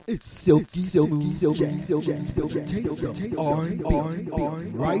It's silky smooth jazz, taste of R&B,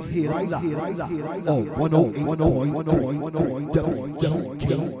 right here live on 108.1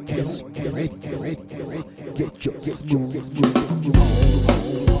 WGKS Radio. Get your smooth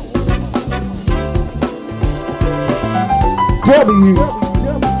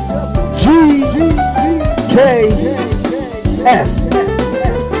WGKS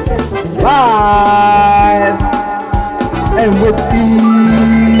live and with the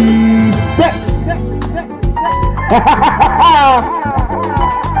best.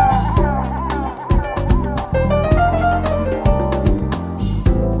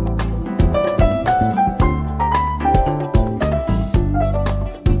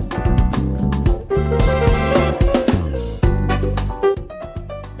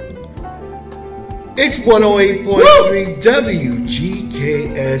 It's 108.3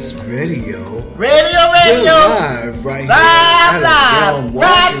 WGKS Radio. We're live right here out of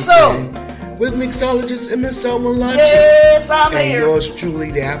Washington with mixologist Ms. Selma Lunch. Yes, I'm and here. yours truly,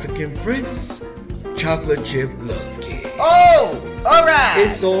 the African Prince, Chocolate Chip Love Kid. Oh, all right.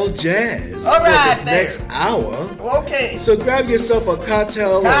 It's all jazz All for right this there. next hour. Okay. So grab yourself a cocktail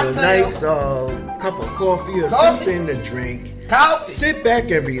or a Cocktail. nice cup of coffee or something to drink. Coffee. Sit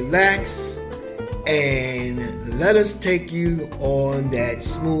back and relax and let us take you on that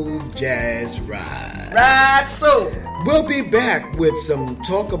smooth jazz ride. Right, so. We'll be back with some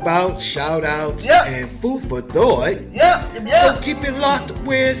talk about, shout outs, Yep. and food for thought. Yep. So keep it locked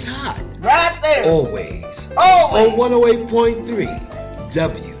where it's hot. Right there. Always. Always. On 108.3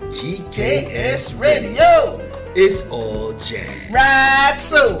 WGKS KS Radio. Radio. It's all jazz. Right,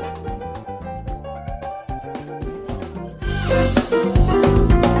 so.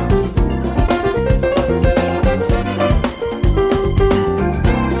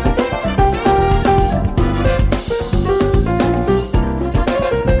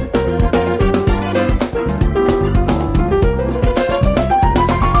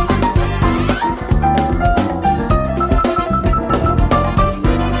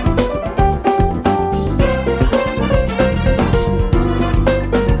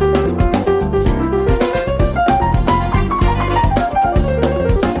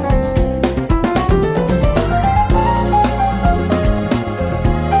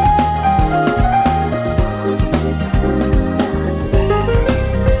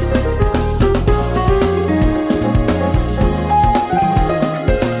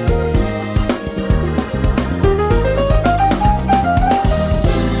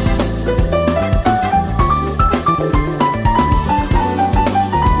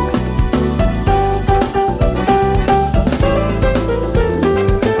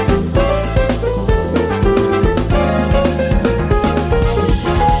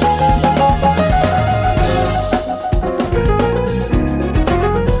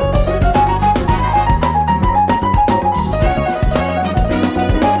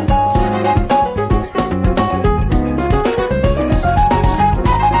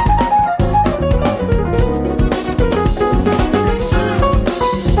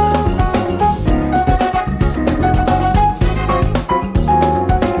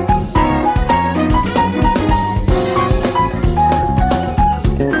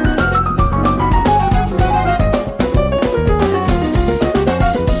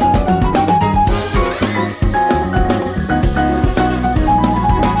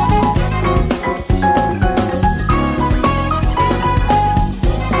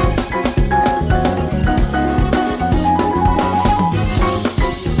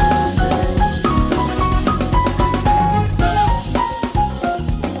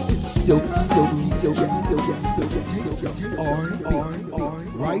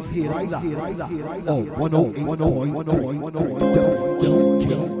 right here live on 108.1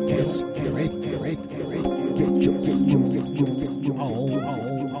 WGKS Radio. Get your smooth on.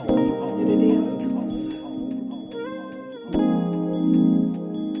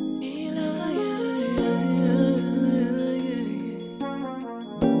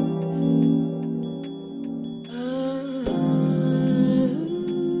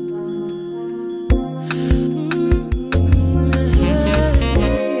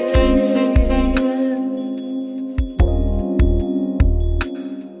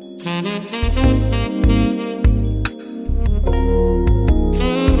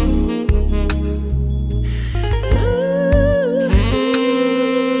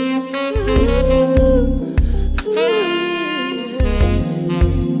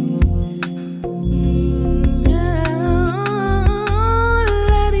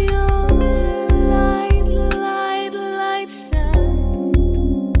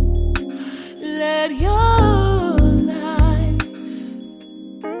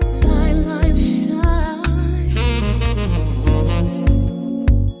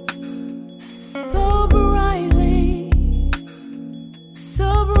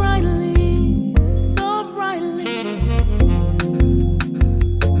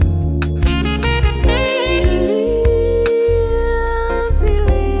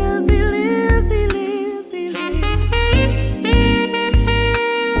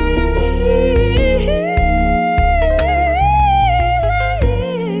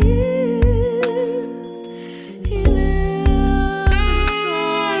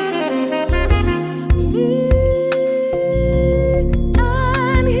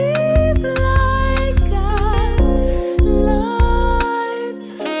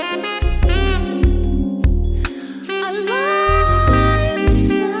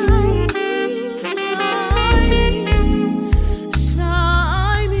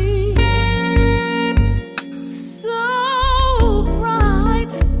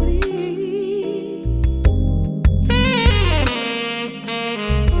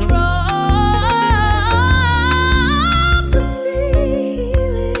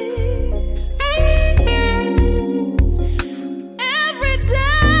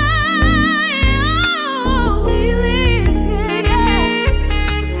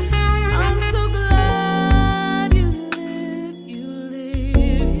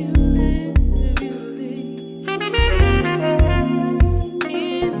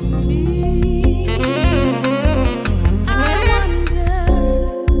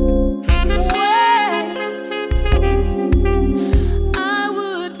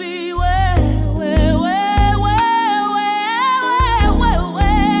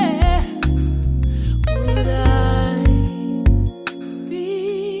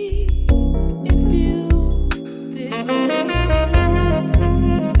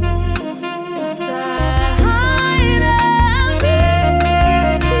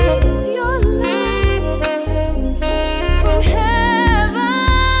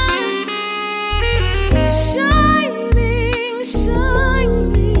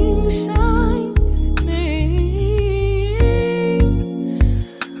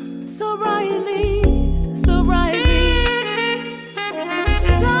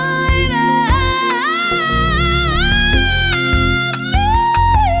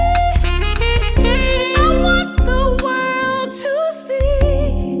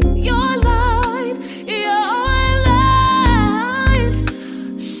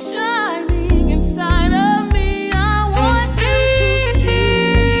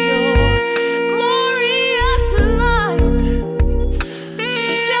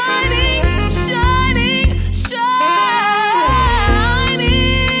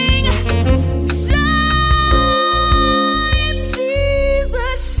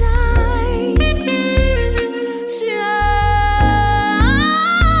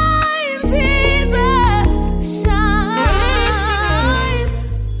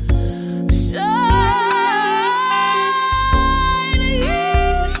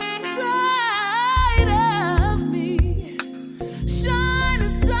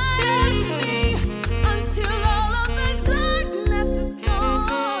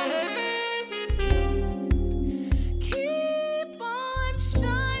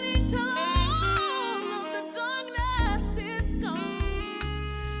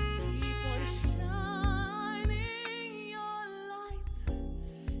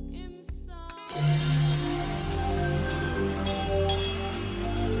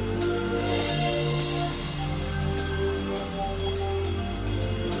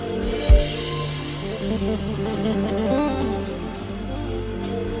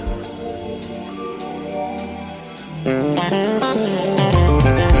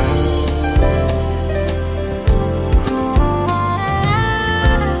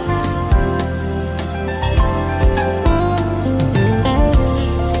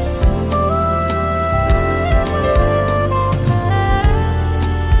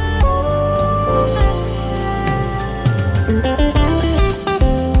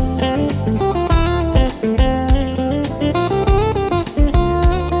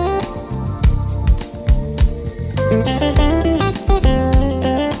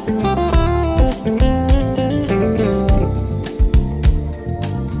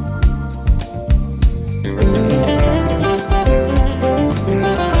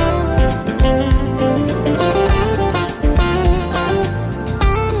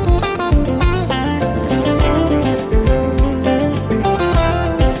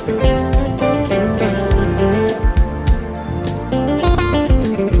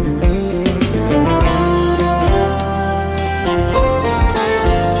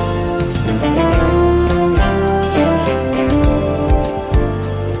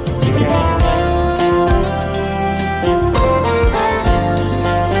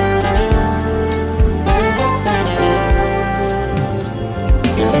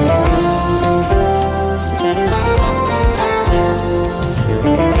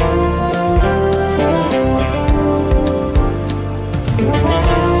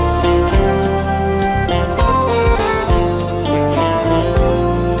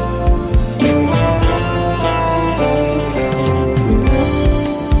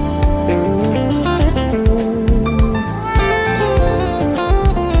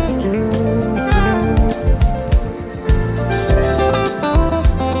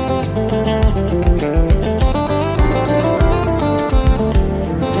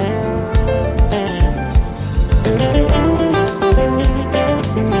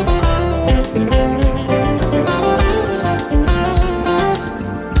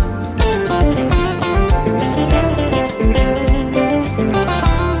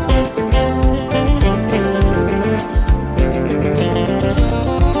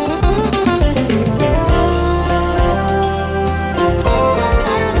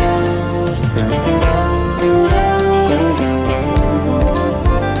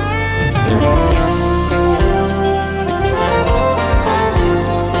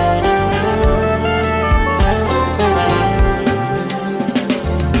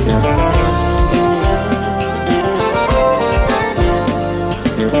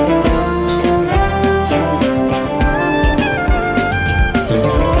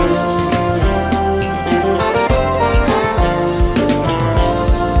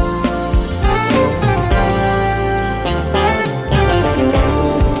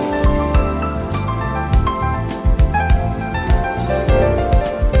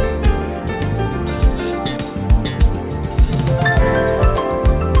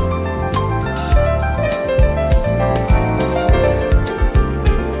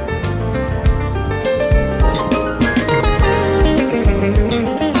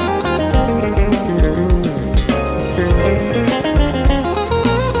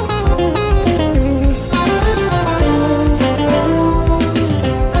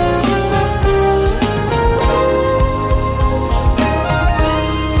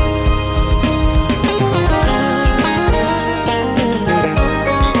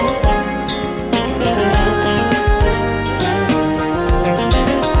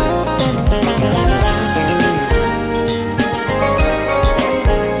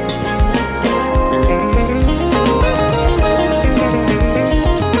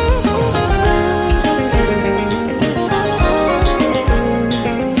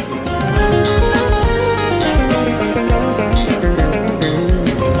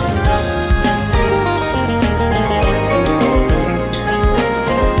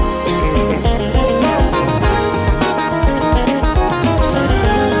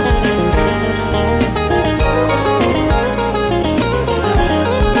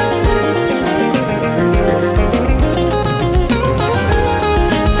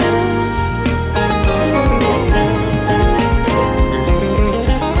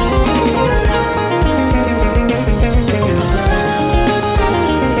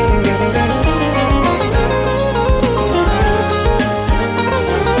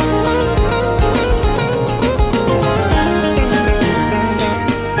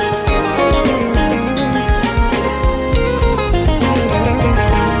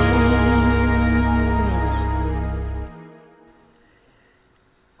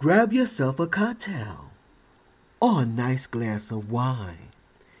 grab yourself a cocktail or a nice glass of wine.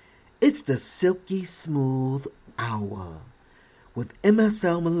 It's the Silky Smooth Hour with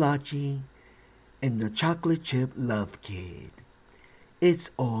MSL Malachi and the Chocolate Chip Love Kid. It's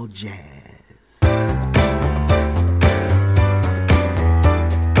all jazz.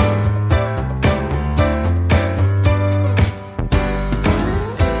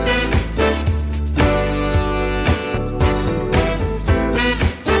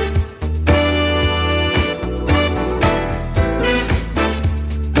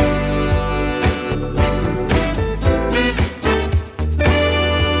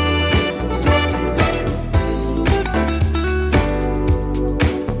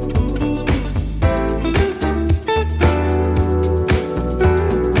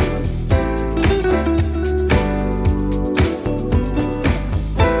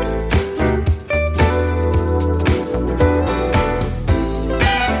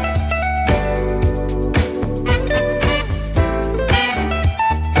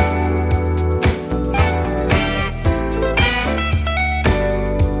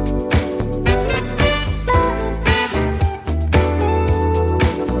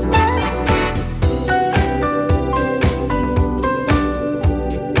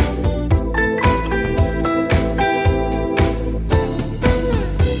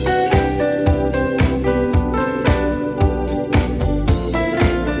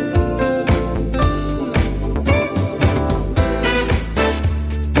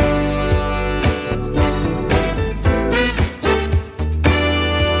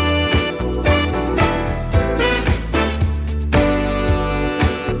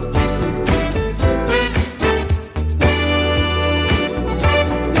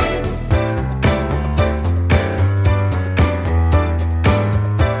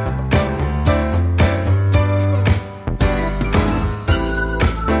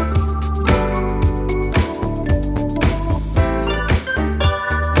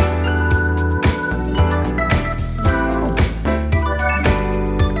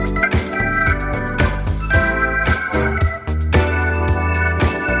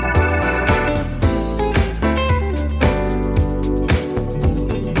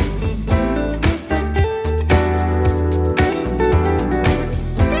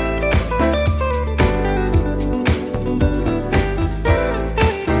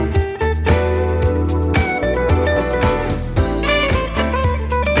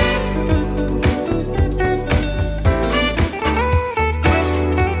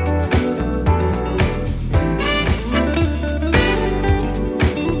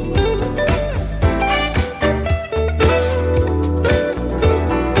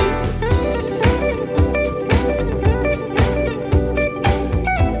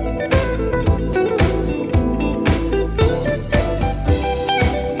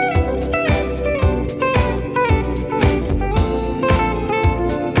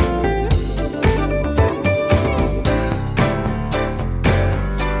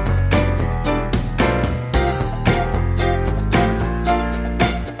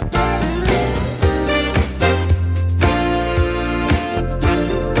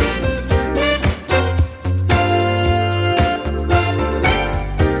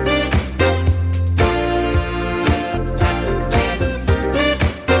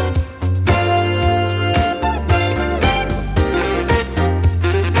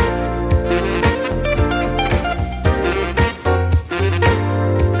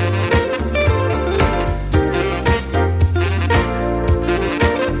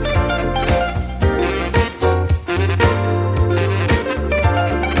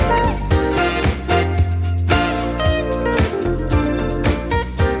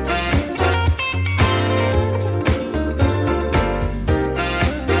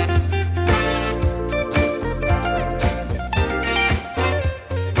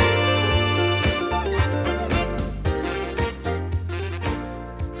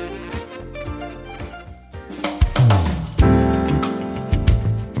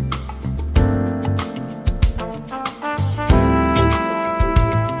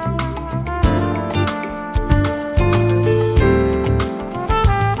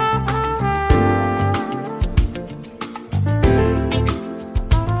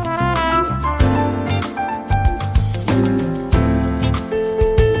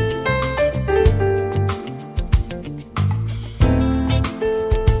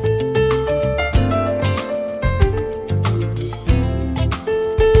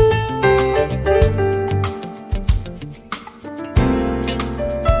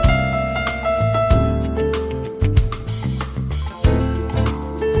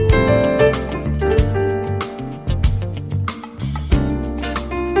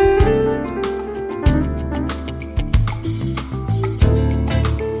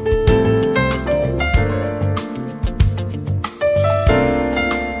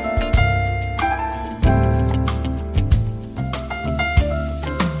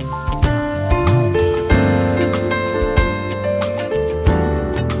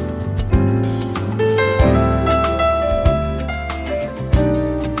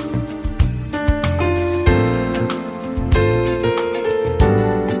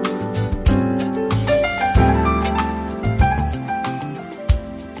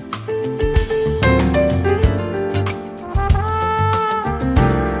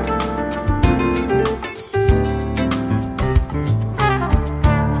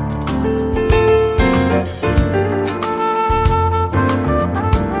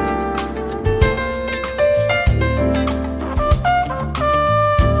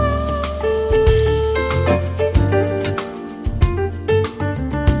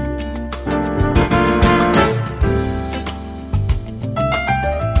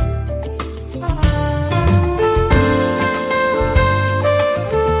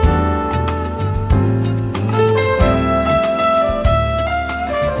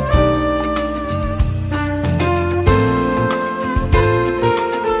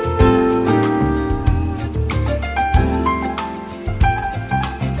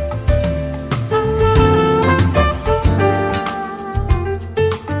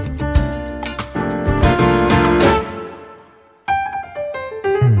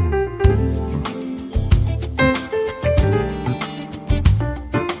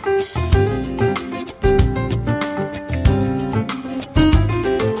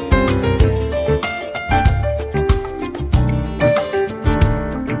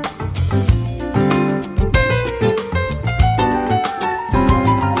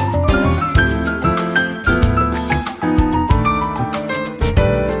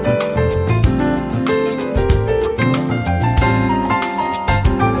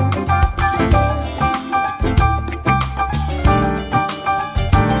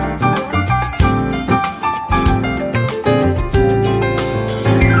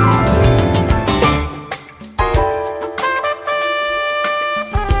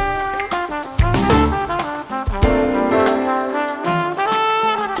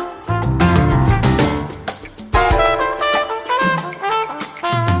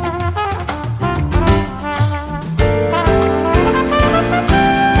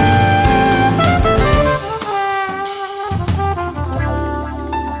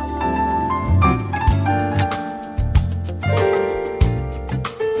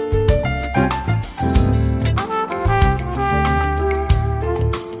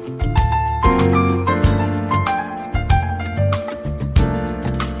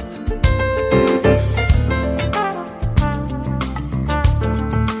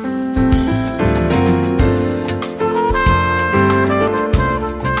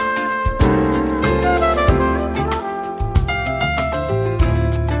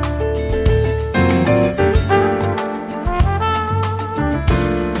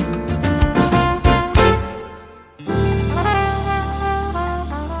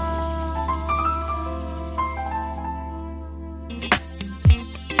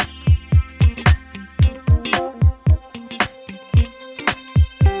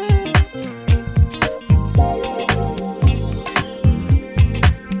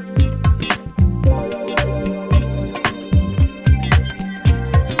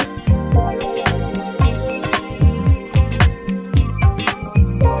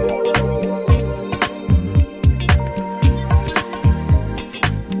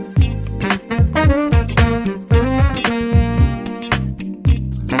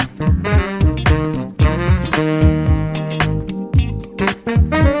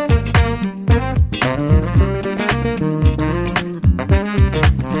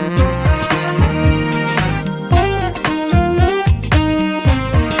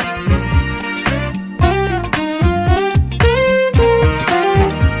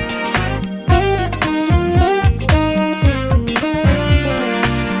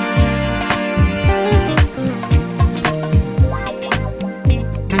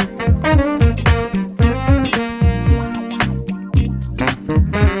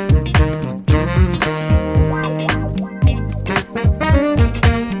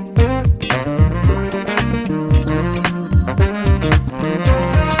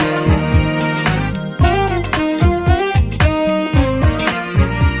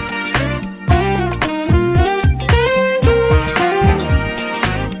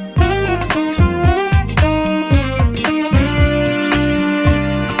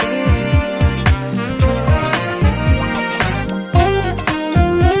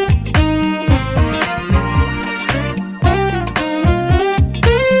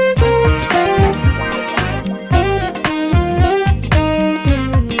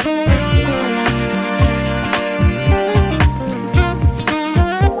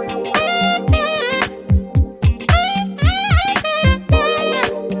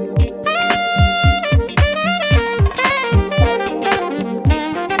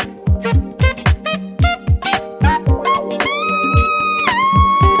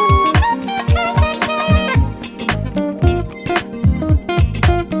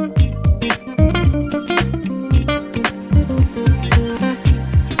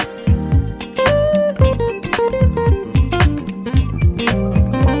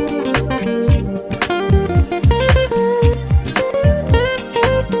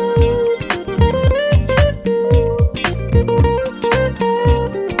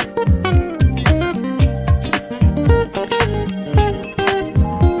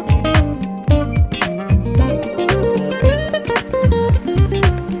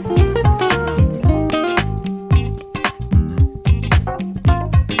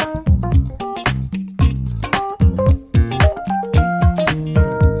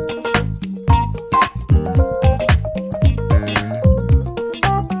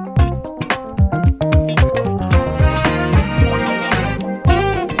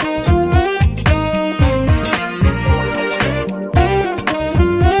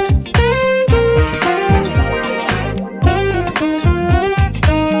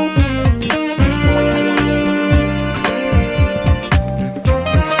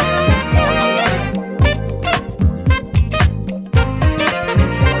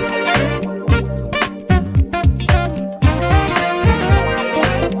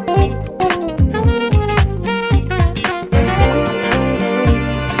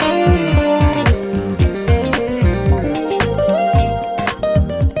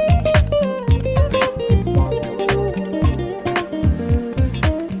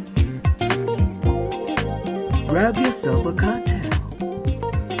 grab yourself a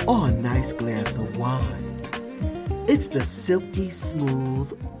cocktail or a nice glass of wine. It's the Silky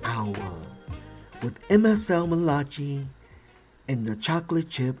Smooth Hour with MSL Malachi and the Chocolate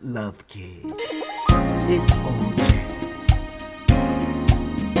Chip Love Kid. It's OJ.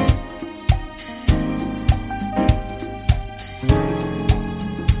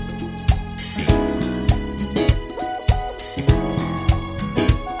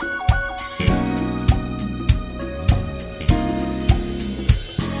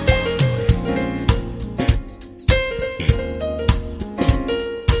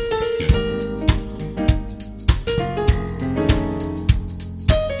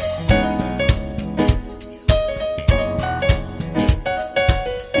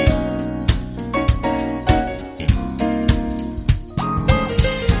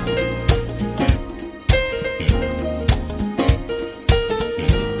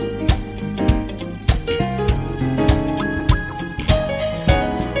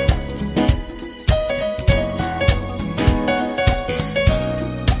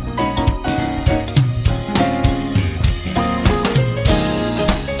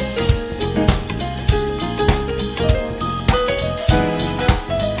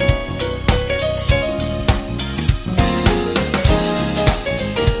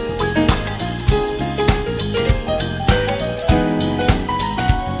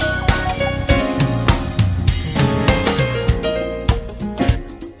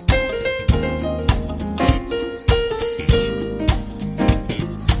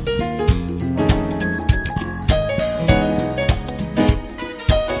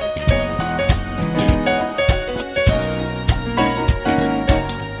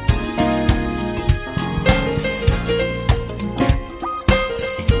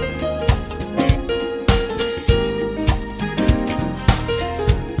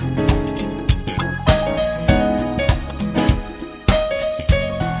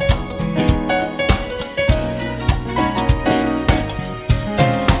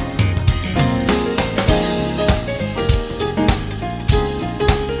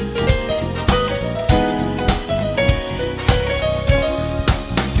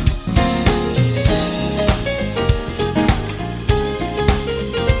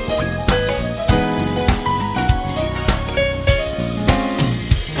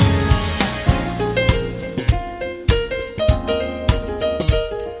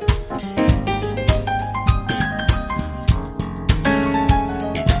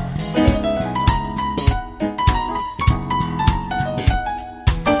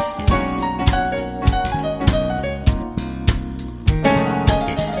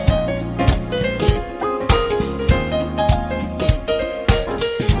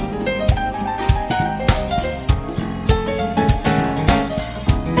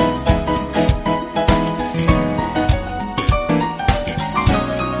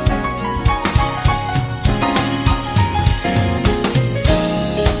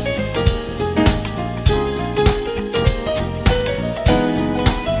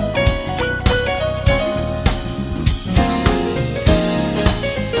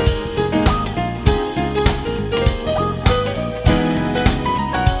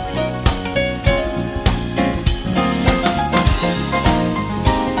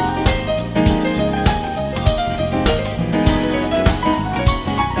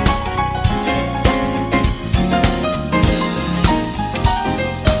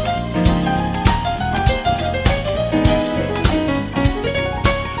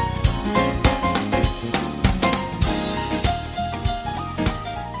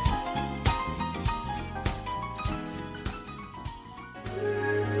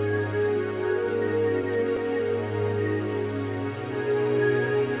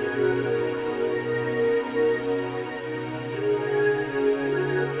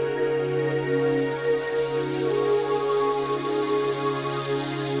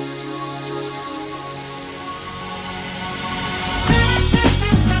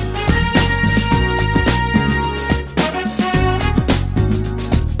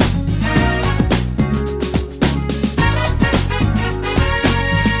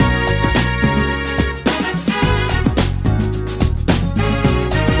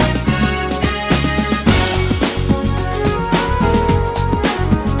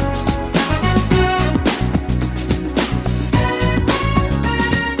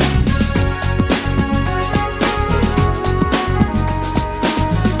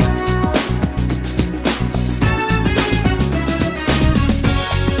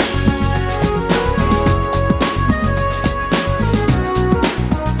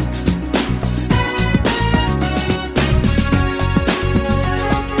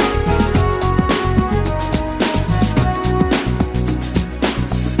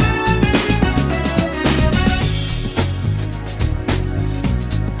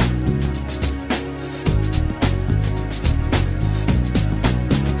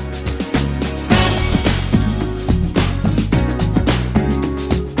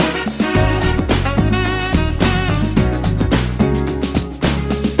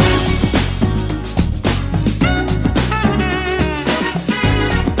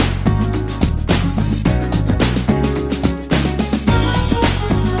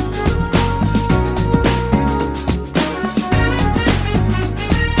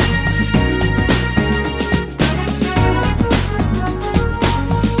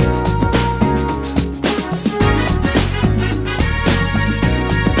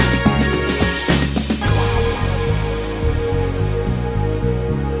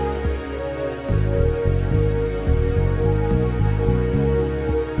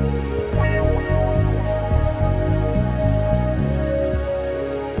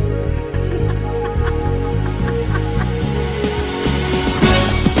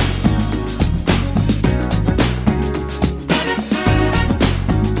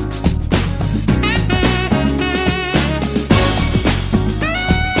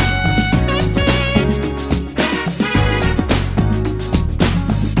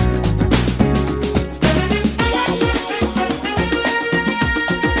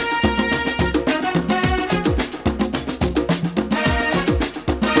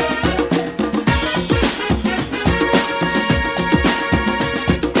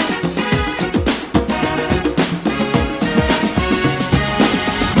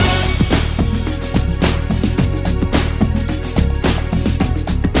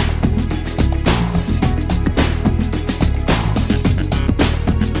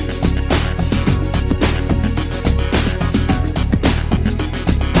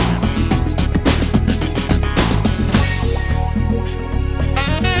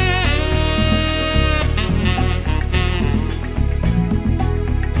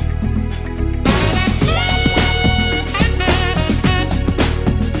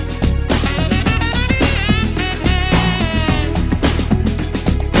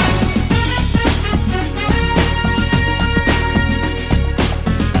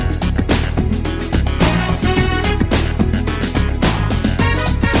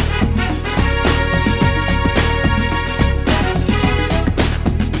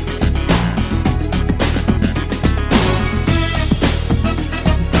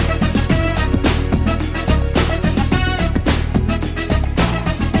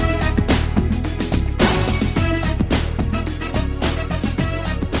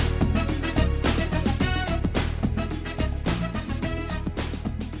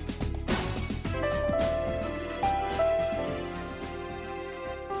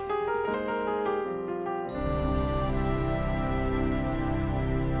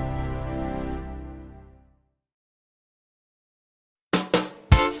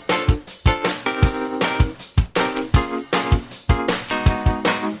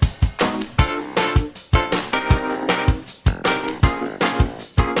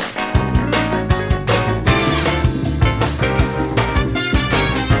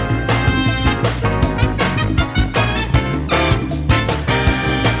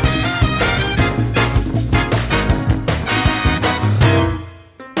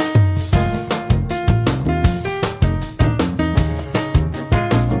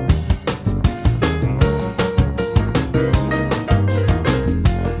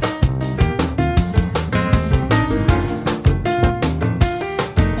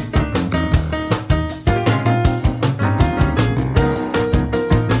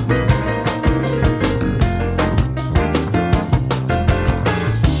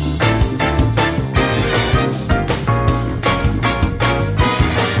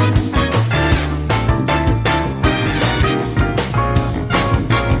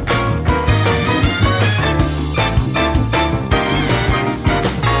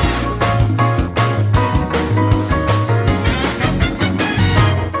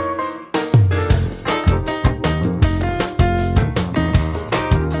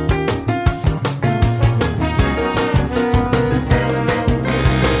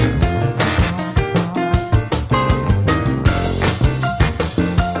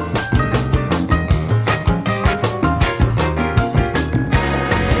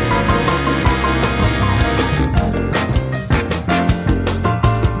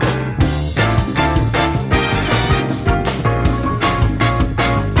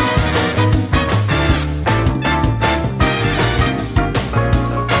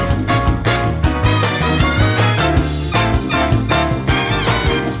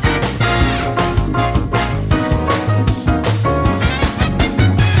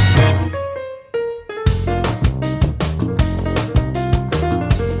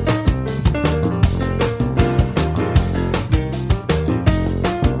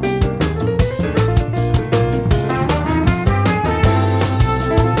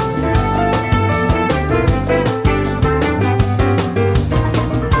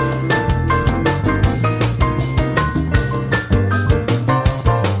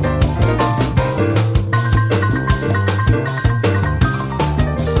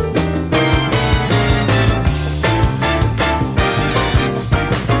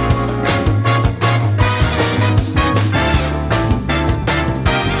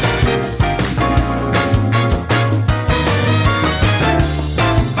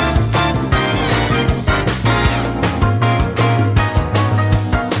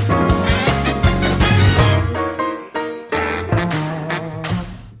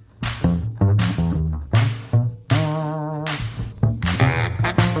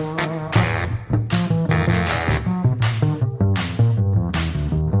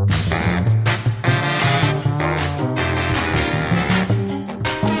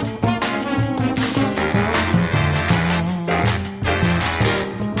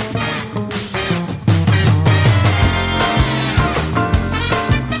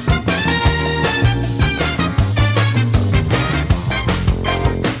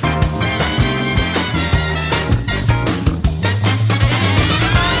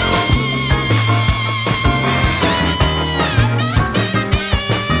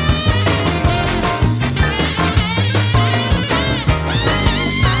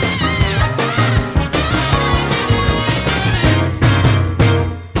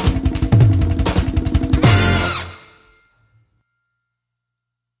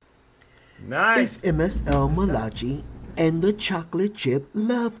 is MSL Malachi and the Chocolate Chip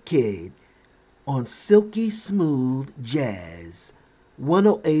Love Kid on Silky Smooth Jazz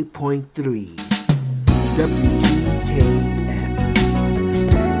 108.3 WGKS.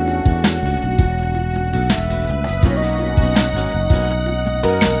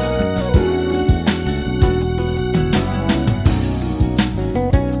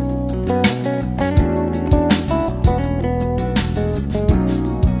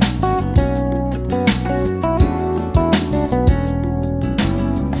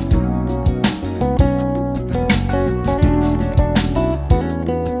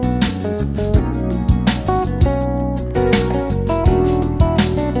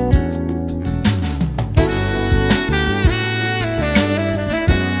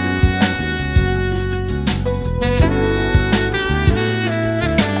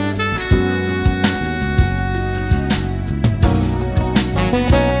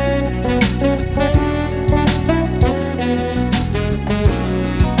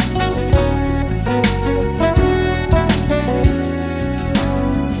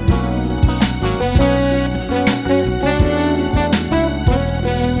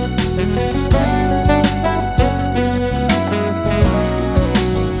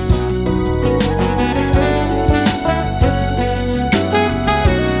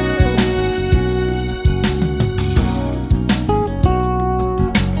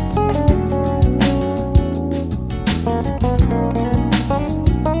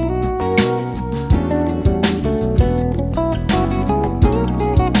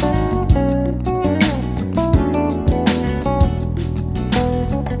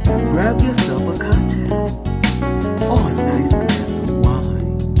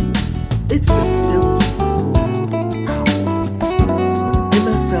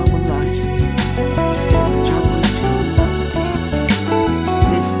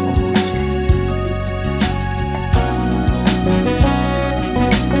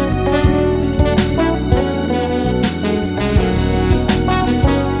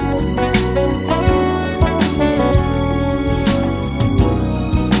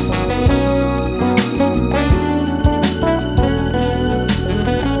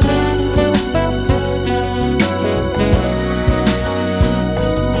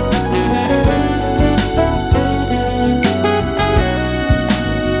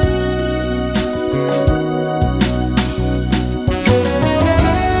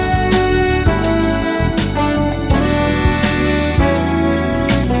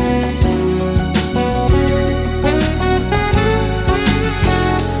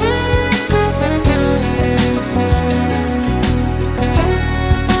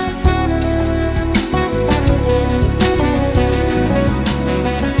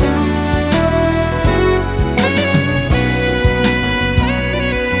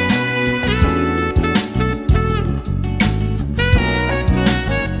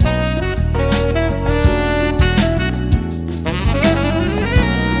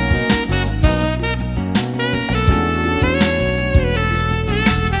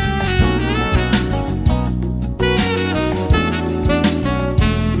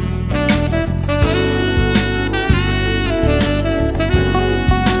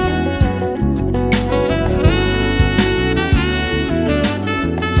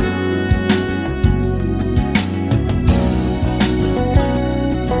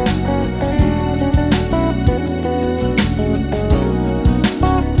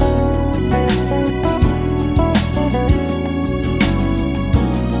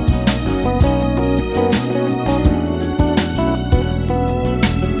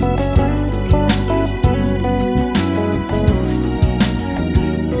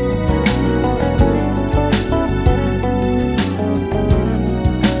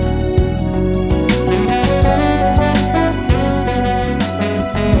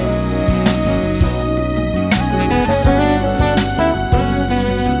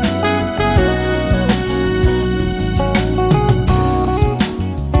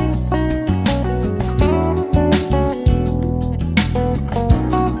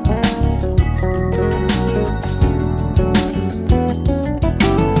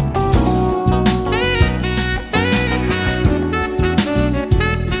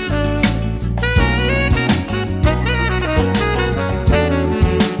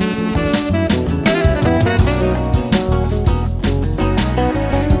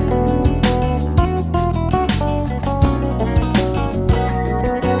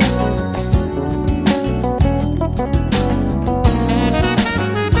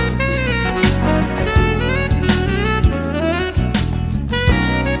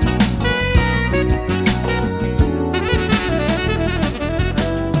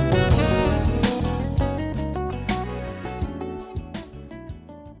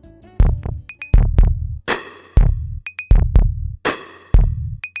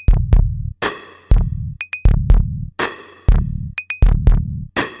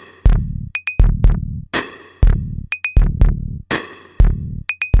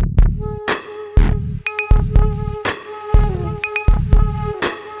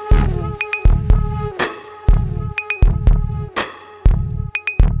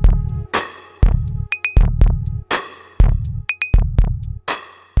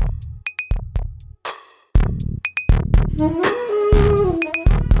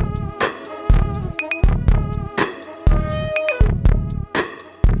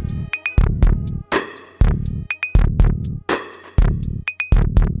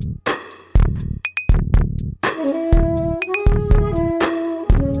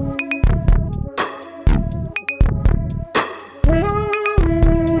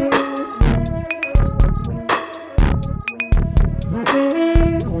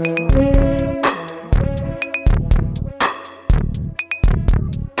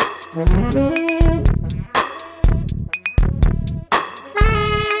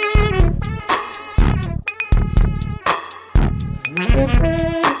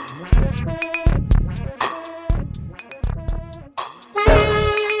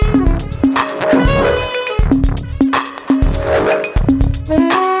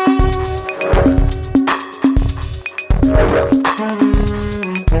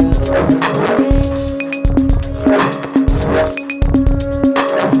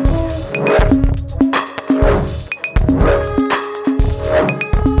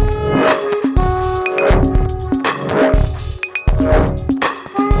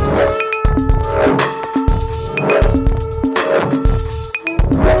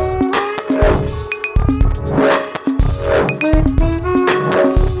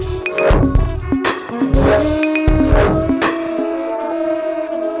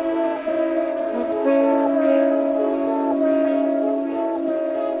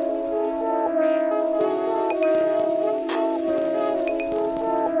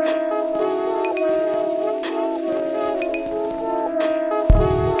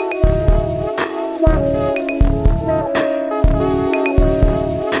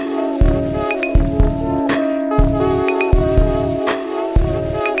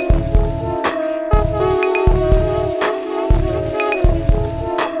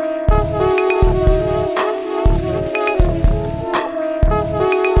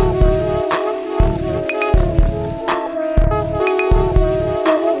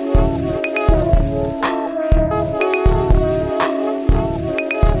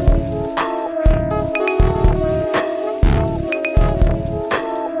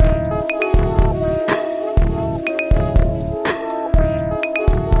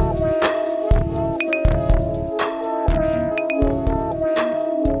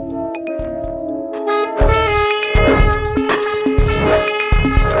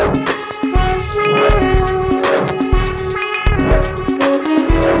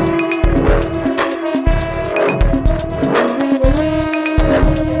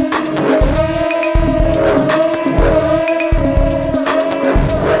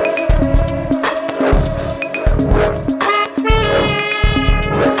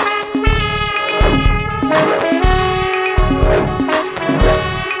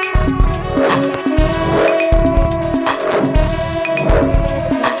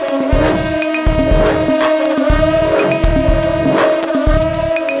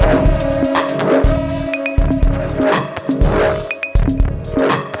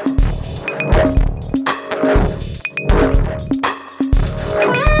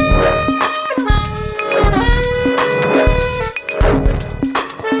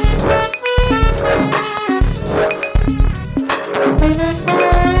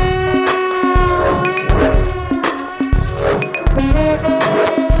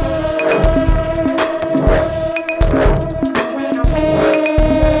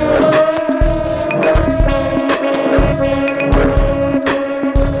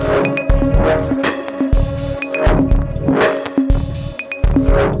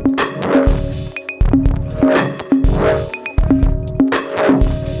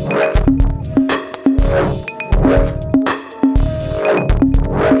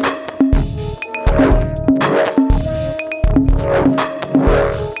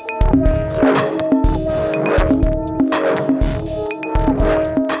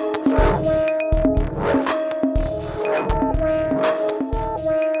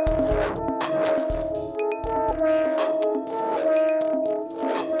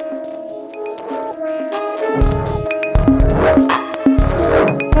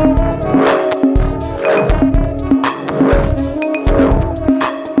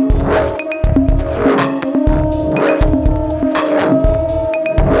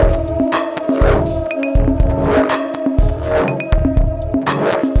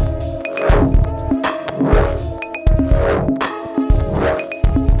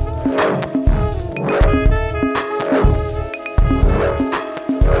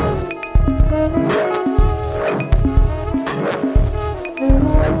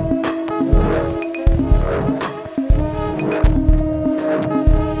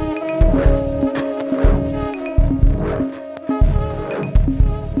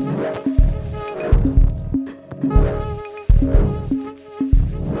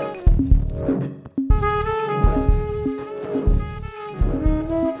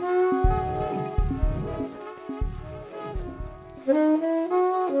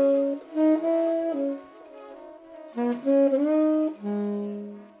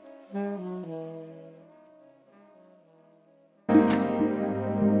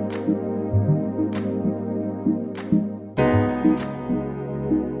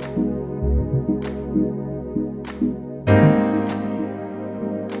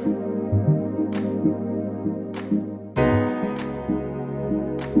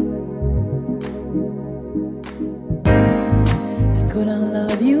 couldn't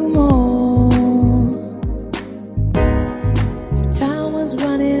love you more. If time was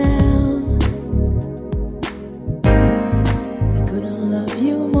running out, I couldn't love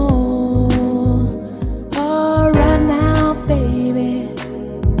you more. Oh, right now, baby.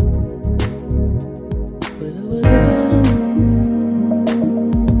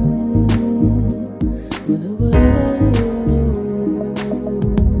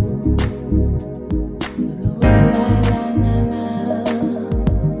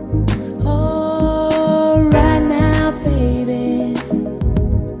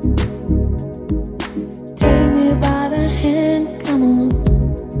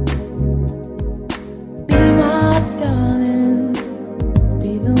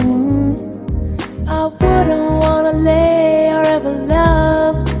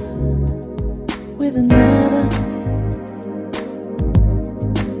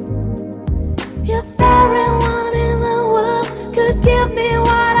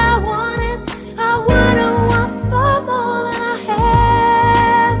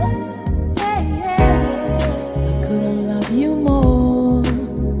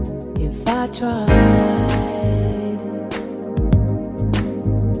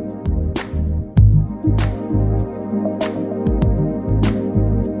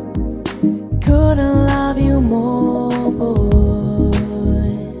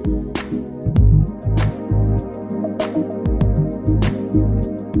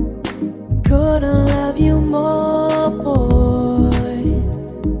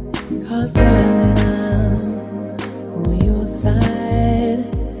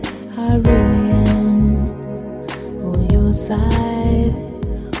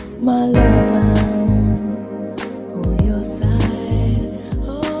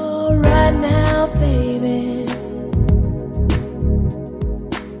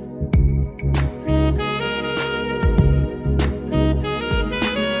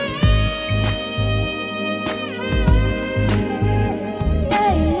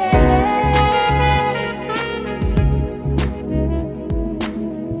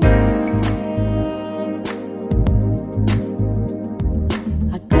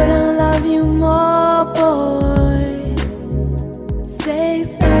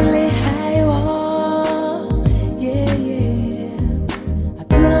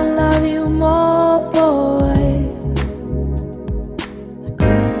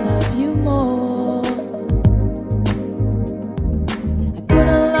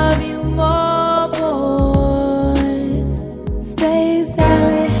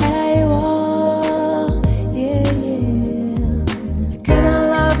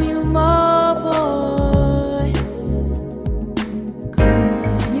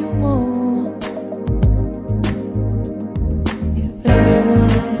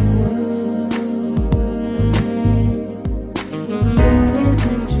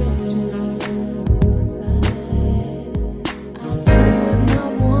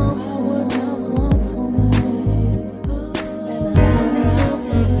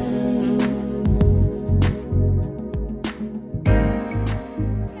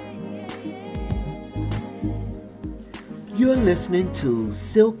 Listening to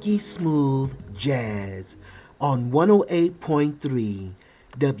Silky Smooth Jazz on 108.3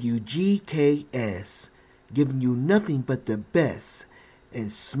 WGKS, giving you nothing but the best in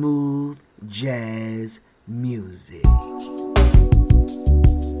smooth jazz music.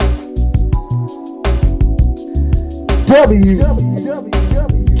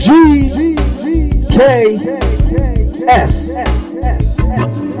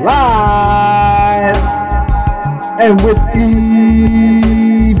 WGKS live and with effects.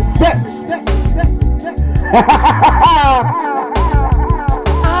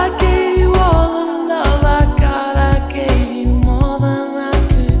 I gave you all the love I got. I gave you more than I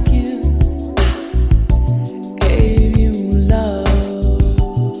could give. Gave you love.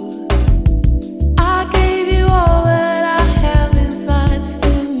 I gave you all that I have inside,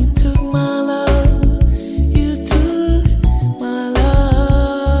 and you took my love. You took my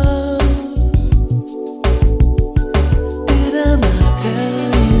love. Didn't I tell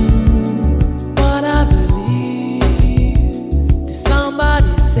you what I believe?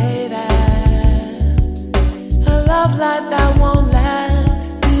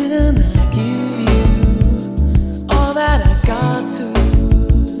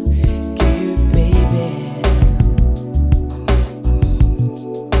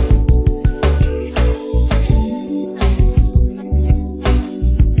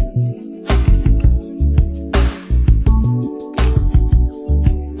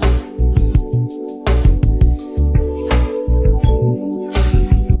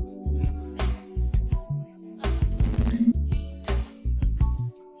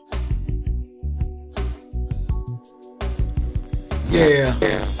 Yeah.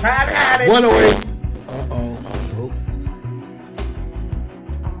 Howdy. 108. Uh-oh. Nope.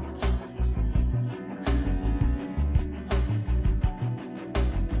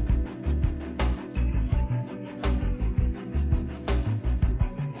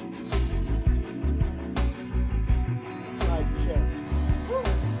 Mic check.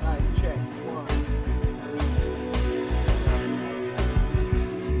 Mic check. One.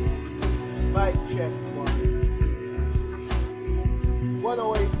 Mic check. One.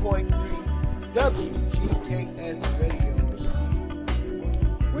 108.3 WGKS Radio.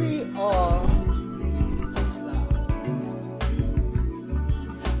 We are live.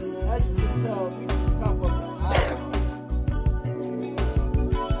 As you can tell, we can top of the hour. And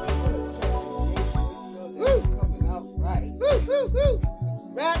coming out right.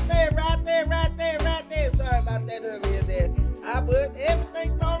 Right there. Sorry about that earlier there. But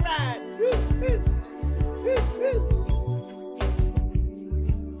everything's all right.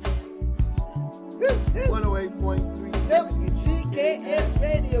 108.3 WGKS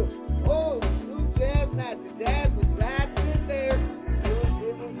Radio. Oh, smooth jazz night. The jazz was right in there.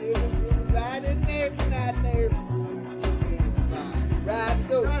 It was right in there tonight there. Right,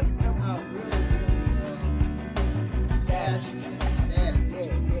 so. come out flashy and static.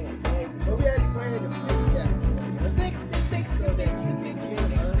 Yeah. But we had to go ahead and fix that for you. Fix it.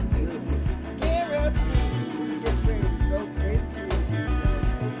 Kara. Get ready to go into the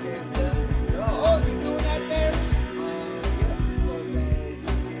slow jam. Oh, you doing that there?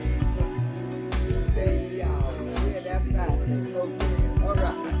 Yeah, that's right. Slow jam. All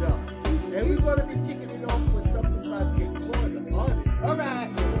right, good job. And we're going to be kicking it off with something by Kid Core, the artist. All right.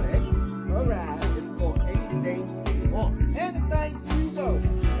 All right. It's called Anything You Want. Anything you know.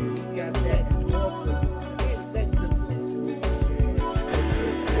 And we got that in all for you. It's that Simple, smooth jazz.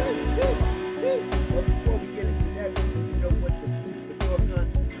 But before we get into that, we need to know what the food for your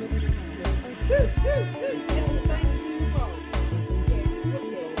conscious cooking. anything you know.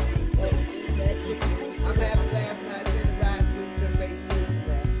 I'm having last night dinner right with the late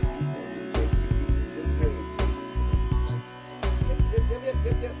Yep.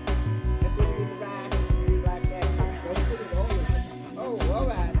 And put it in the rice and like that. Don't put it all in it. Oh, all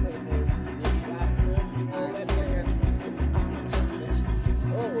right. All that there.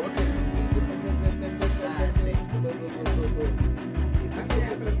 Oh, okay. I'm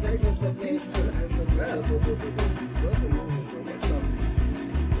having a breakfast for pizza as well.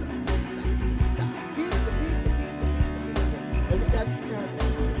 And we got two kinds of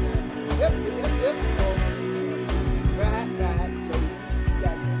pizza now. Yep. Right. So, you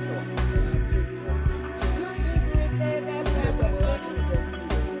got your choice. You figure it there, that's right. Some lunches go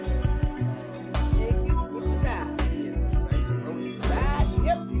Yeah, you put it right. rice and roni. Right,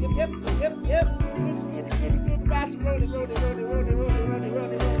 yep. Get rice, roll it.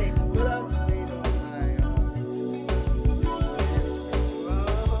 But I'm staying on my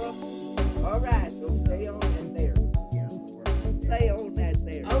All right, so stay on that there. Stay on that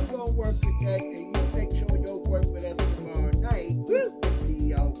there. I'm gonna work with that, and you make sure you'll work with us tomorrow night with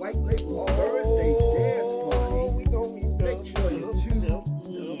the White Label Thursday dance Oh, party. we gon' be Make sure you tune in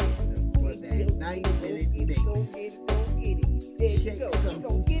for that 90-minute mix. Go get it. There Shake you go. something. Go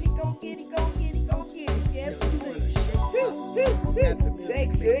get it. Yes, You wanna shake something, you got to be Shake.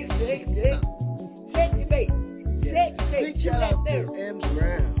 something. Shake your baby. Shake your baby. Big Shoot shout that out there. to M.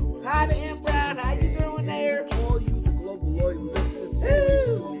 Brown. Hi to M. Brown. How you doing And there? to all you, the global loyal listeners,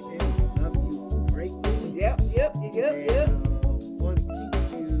 always tuning in. We love you greatly. Yep. And want to keep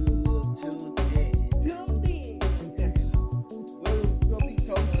you tuned in. Tuned in. We'll be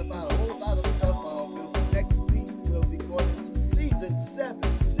talking about a whole lot of stuff. Next week, we'll be going into season 7.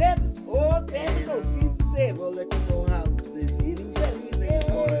 7. Oh, there we go. Season 7. We'll let you know how this new Season 7. season is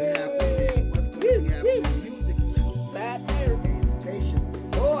going to happen and what's going to be happening musically Right there. and stationally.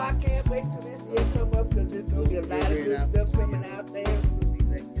 Oh, I can't wait till this year come up because there's going to be a lot of good stuff coming out there. We'll be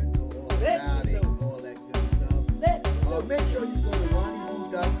letting you know all Let about me it, know. all that good stuff. Let me know. Make sure you go to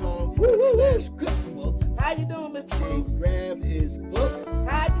ronniewoo.com/cookbook How you doing, Mr. Boo? and grab his book.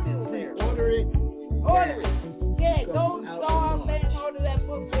 How you doing there? Order it. Order it. Yeah, Comes go out on, in man. March. Order that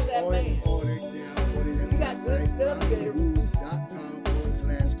book for that Order man. it now. Order it at You got good stuff there.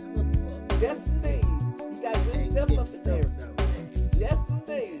 ronniewoo.com/cookbook. Yes, indeed. You got good And stuff get up in there. stuff down there. Yes,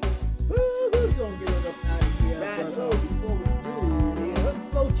 indeed. We're gonna get it up out of here. Right, But so- before we do,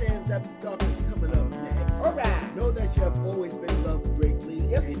 Slow Jams After Dark is coming up next. All right. Know that you have always been loved greatly.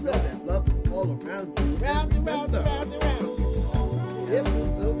 Yes, and sir. know that love is all around you. Round and round and round and round. This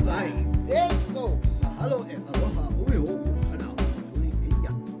is a life. There you go. Mahalo and aloha. Uiho. Anau. Tuli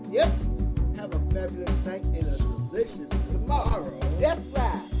iya. Yep. Have a fabulous night and a delicious tomorrow.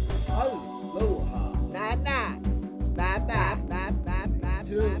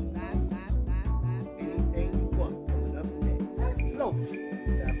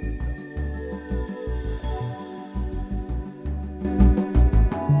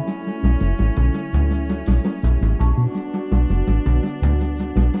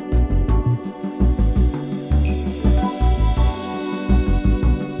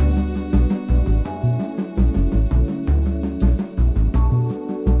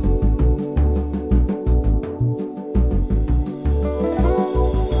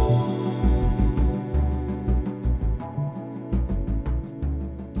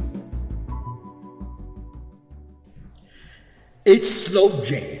 It's Slow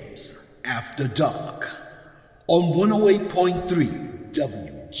Jams After Dark on 108.3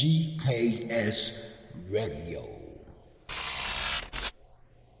 WGKS Radio.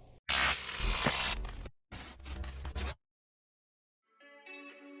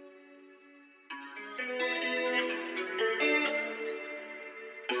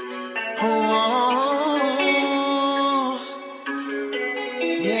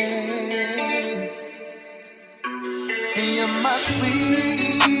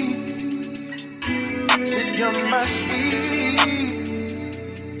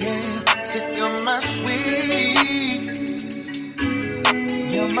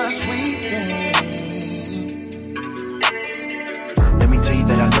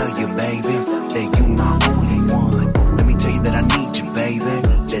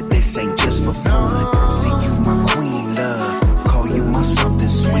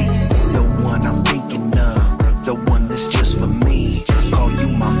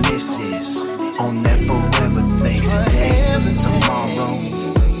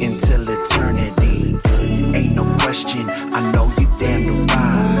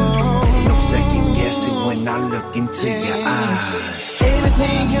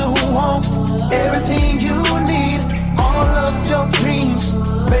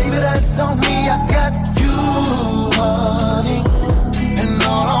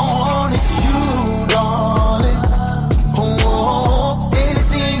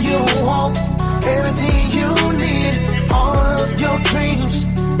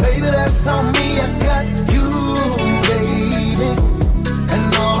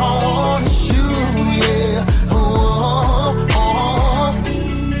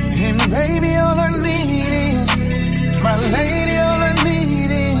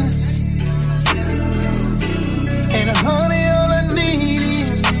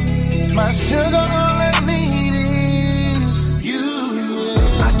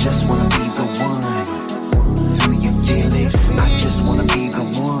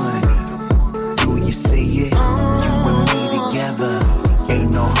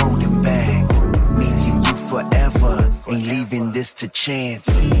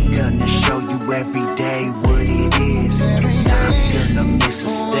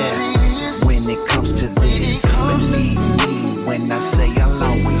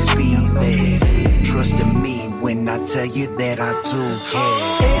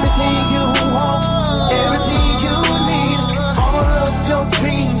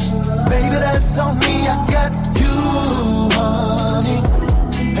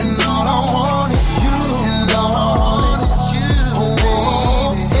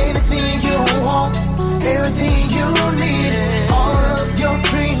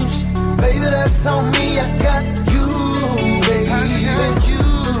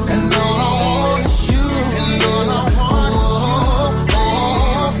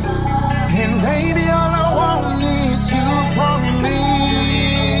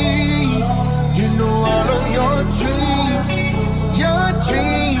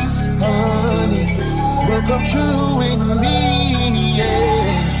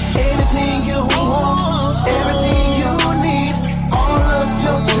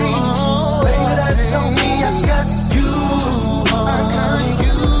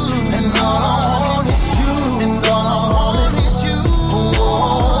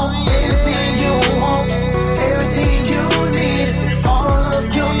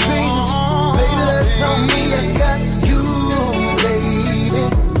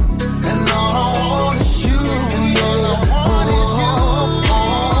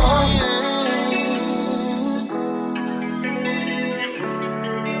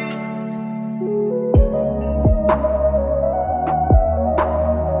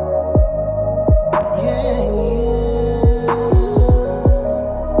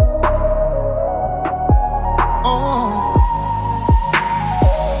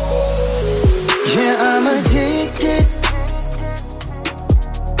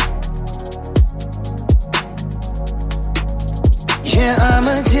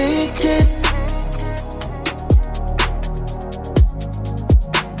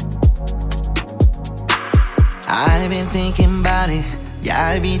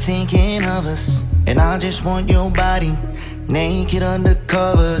 Want your body naked under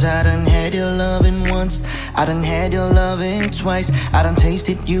covers. I done had your loving once, I done had your loving twice. I done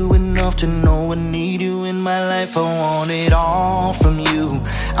tasted you enough to know I need you in my life. I want it all from you,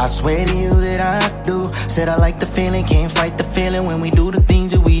 I swear to you that I do. Said I like the feeling, can't fight the feeling when we do the things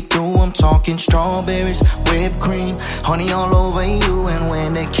that we do. I'm talking strawberries, whipped cream, honey all over you. And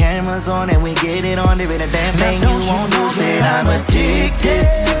when the camera's on and we get it on, there ain't a damn thing you won't do. Said I'm addicted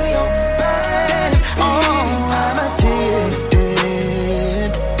to your body. Oh, I'm addicted.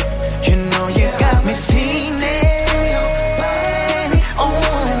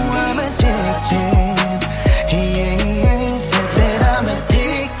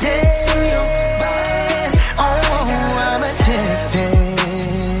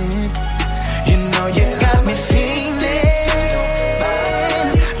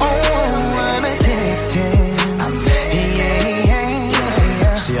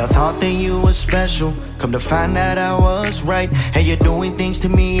 that you were special. Come to find out I was right. Hey, you're doing things to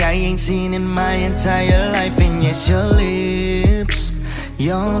me I ain't seen in my entire life. And yes, your lips,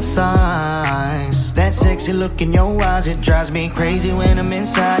 your thighs, that sexy look in your eyes, it drives me crazy when I'm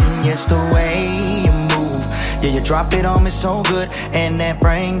inside. And yes, the way you move, yeah, you drop it on me so good. And that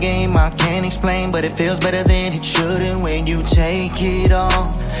brain game I can't explain, but it feels better than it should. And when you take it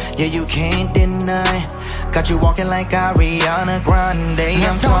all, yeah, you can't deny. Got you walking like Ariana Grande.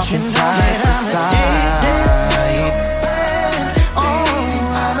 I'm talking side to side.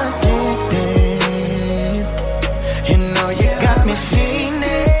 Oh, I'm addicted. You know you got me feeling.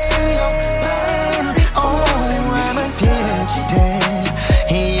 Oh, I'm addicted.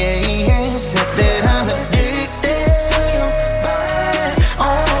 Yeah, yeah, said that I'm addicted to your body. Oh,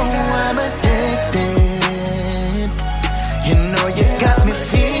 I'm addicted. You know you got me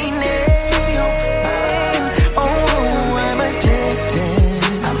feeling.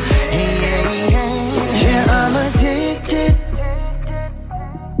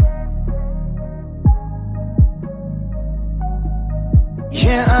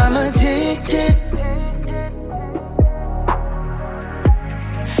 Yeah, I'm addicted.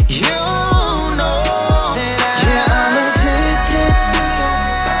 You know that I'm addicted.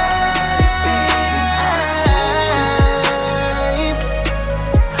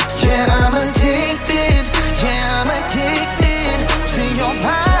 Yeah, I'm addicted. Yeah, I'm addicted to your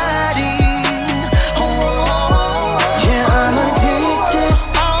body. Oh, yeah, I'm addicted.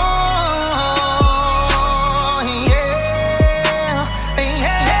 Oh, yeah.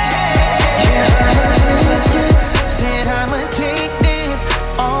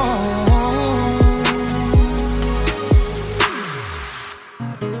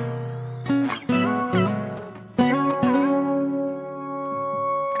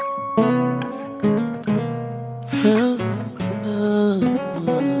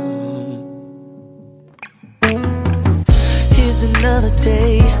 Here's another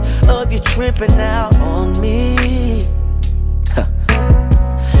day of you tripping out on me.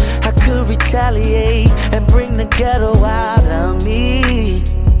 I could retaliate and bring the ghetto out of me.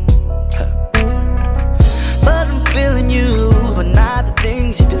 But I'm feeling you, but not the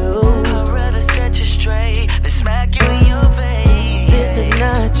things you do. I'd rather set you straight than smack you in your face. This is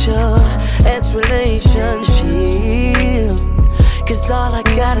not your ex-relationship, 'cause all I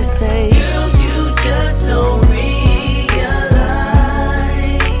gotta say, you just don't realize.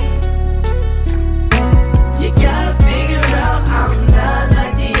 You gotta figure out I'm not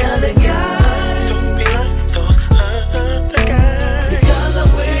like the other guys. Don't be like those other guys. Because I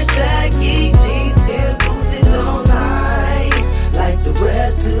wear saggy jeans, tin boots, and don't lie like the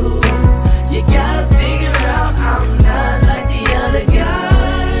rest do. You gotta figure out I'm not like the other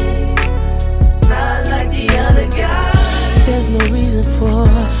guys. Not like the other guys. There's no reason for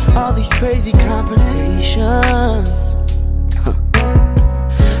all these crazy confrontations.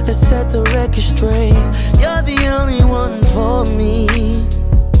 Let's set the record straight. You're the only one for me.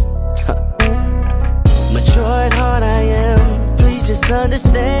 Mature at heart I am. Please just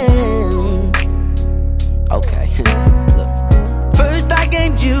understand. Okay, look. First I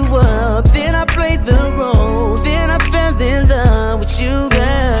gamed you up, then I played the role, then I fell in love with you,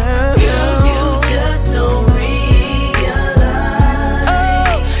 girl. You just don't realize.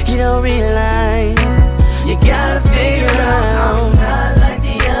 Oh, you don't realize. You gotta figure out I'm not like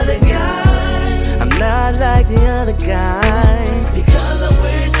the other guy. I'm not like the other guy. Because I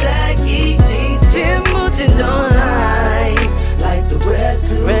wear saggy jeans, tin boots, and don't lie like the rest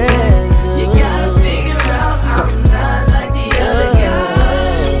do. You gotta figure out I'm not like the other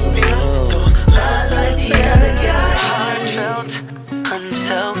guy. Not like the other guy. Heartfelt,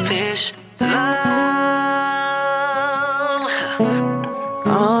 unselfish love.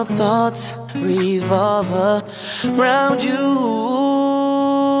 All thoughts revolve around you.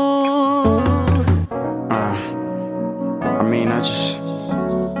 I mean, I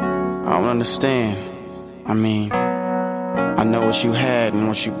don't understand. I mean, I know what you had and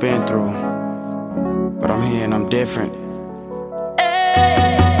what you've been through, but I'm here and I'm different.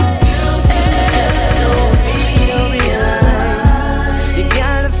 You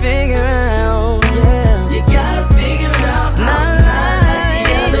gotta figure out, yeah. You gotta figure out not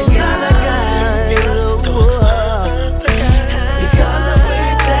like the other guy. Because I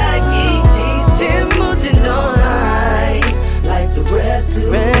wear saggy jeans, tin boots, and don't lie like the rest do.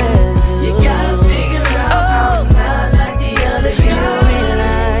 You gotta figure out I'm not like the other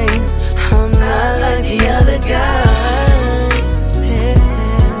guy. I'm not like the other guy.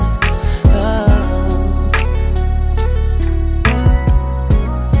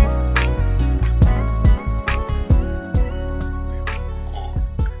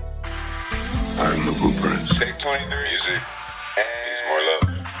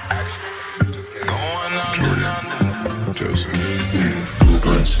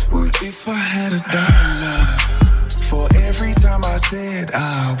 If I had $1 for every time I said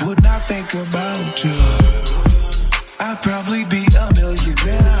I would not think about you, I'd probably be a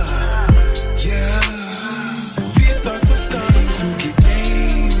millionaire. Yeah, these thoughts are starting to get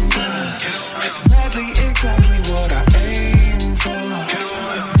dangerous. Sadly, exactly what I aim for.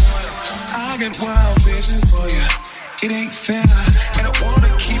 I get wild visions for you. It ain't fair, and I wanna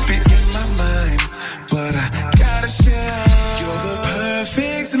keep it in my mind, but I gotta share. You're the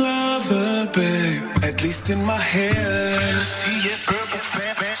perfect lover, babe, at least in my head.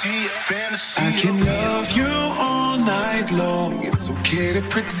 I can love you all night long. It's okay to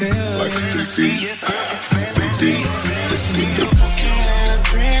pretend. Fucking in a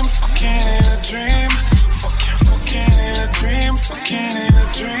dream, fucking in a dream, fucking in a dream, fucking in a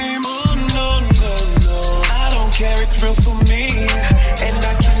dream. Oh no, no, no, I don't care, it's real for me, and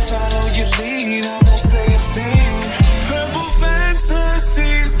I can follow your lead. I won't say a thing. Purple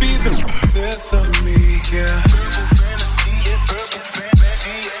fantasies be the death of me, yeah.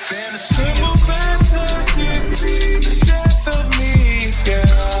 Purple fantasies be the death of me, yeah.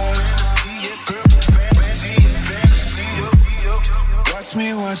 Watch me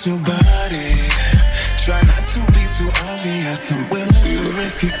watch your body. Try not to be too obvious. I'm willing to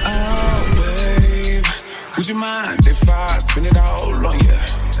risk it all, babe. Would you mind if I spend it all on you?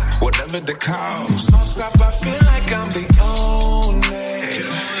 Whatever the cost. On top, I feel like I'm the only.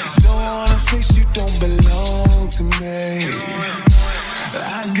 Don't wanna face you, don't belong to me.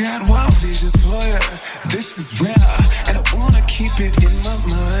 I got wild visions for you. This is rare, and I wanna keep it in my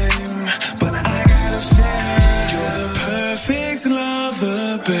mind, but I gotta share. You're the perfect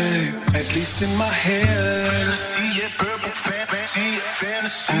lover, babe, at least in my head.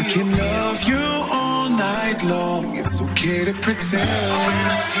 I can love you all night long. It's okay to pretend.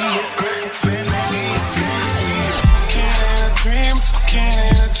 Fucking in a dream, fucking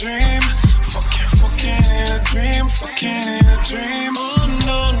in a dream, fucking in a dream, fucking in a dream. Oh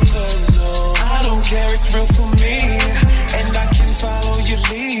no, no, no, I don't care, it's real for me, and I can follow your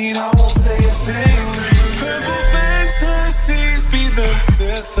lead. I won't say a thing. Purple fantasies be the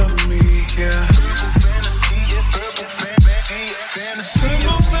death of me, yeah.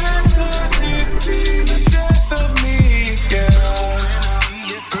 Purple fantasies be the death of me, yeah.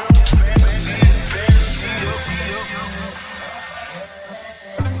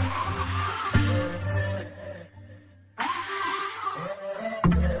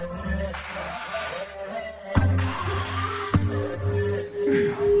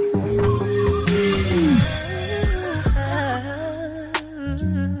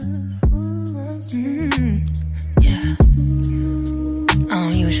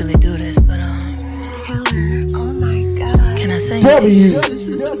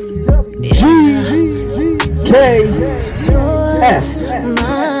 WGKS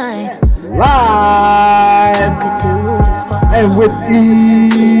live and with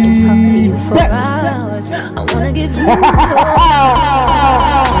I wanna give you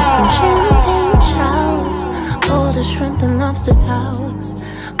some champagne showers, all the shrimp and lobster towers,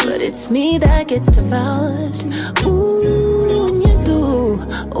 but it's me that gets devoured. Ooh, when you do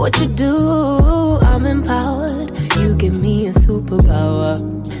what you do, I'm empowered. You give me a superpower.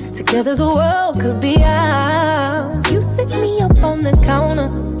 Together the world could be ours. You sit me up on the counter,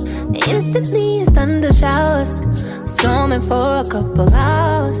 instantly it's thunder showers, storming for a couple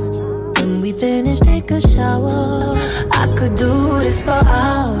hours. When we finish, take a shower. I could do this for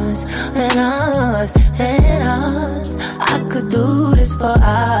hours and hours and hours. I could do this for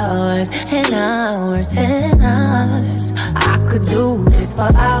hours and hours and hours. I could do this for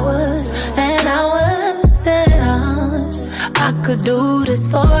hours and hours and hours. I could do this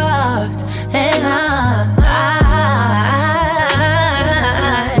for hours and hours.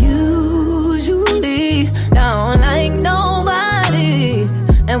 Usually don't like nobody,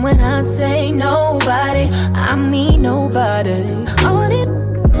 and when I say nobody, I mean nobody. All it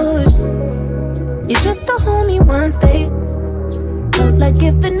push, you're just a homie once they felt like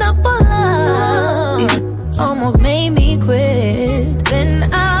giving up on love. It almost made me quit. Then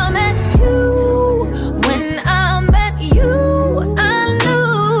I met you. When I met you, I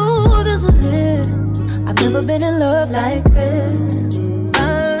knew this was it. I've never been in love like this.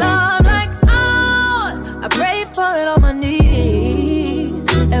 A love like ours, I pray for it on my knees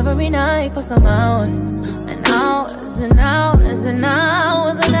every night for some hours and hours and hours and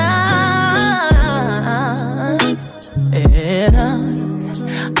hours and hours and hours.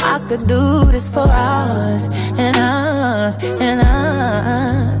 I could do this for hours and hours and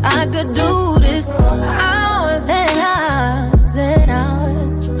hours. I could do this for hours and hours and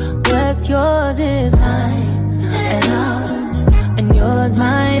hours. What's yours is mine and ours, and yours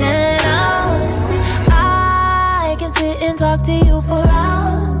mine and ours.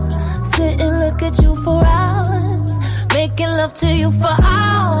 off to you for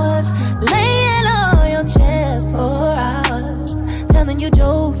hours, laying on your chest for hours, telling you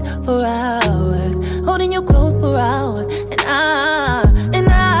jokes for hours, holding you close for hours, and I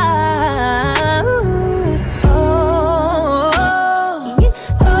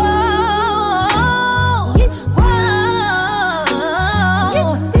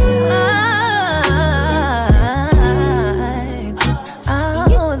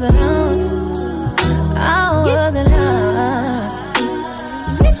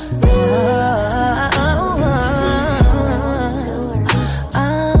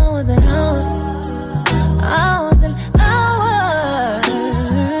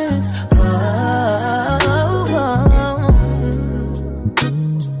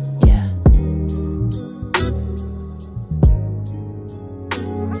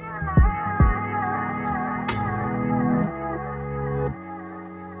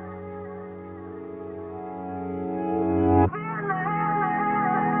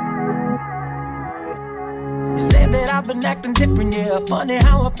acting different, yeah. Funny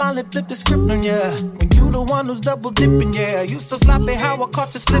how I finally flipped the script on ya. When you the one who's double dipping, yeah. You so sloppy how I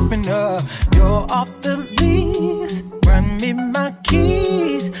caught you slipping, You're off the lease, run me my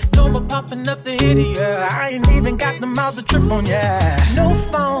keys. No more popping up the hitty, yeah. I ain't even got the miles to trip on, yeah. No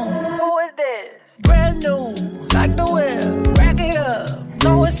phone, who is this? Brand new, like the whip, rack it up,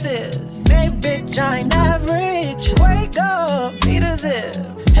 no assist. Hey bitch, I ain't average. Wake up, need a zip.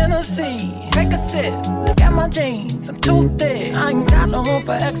 Hennessy, take a sip. Look at my jeans, I'm too thick. I ain't got no room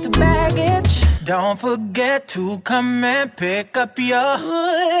for extra baggage. Don't forget to come and pick up your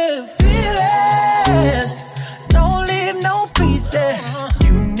feelings. Don't leave no pieces.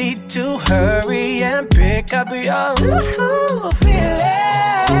 You need to hurry and pick up your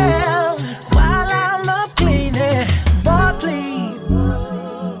feelings. While I'm up cleaning, boy please,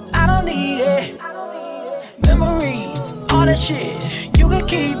 I don't need it. Memories, all that shit, you can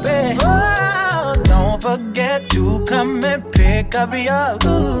keep it. Oh, don't forget to come and pick up your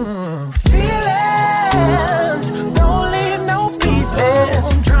feelings. Don't leave no pieces.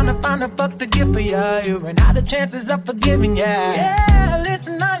 I'm trying to find a fuck to give for ya. You ran out of chances of forgiving ya. Yeah,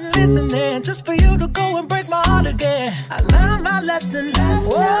 listen, I'm listening just for you to go and break my heart again. I learned my lesson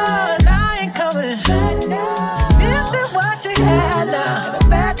last time. I ain't coming. This is what you had now. I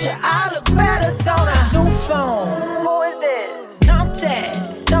bet you I look better, don't I? New phone. Who is this? Contact.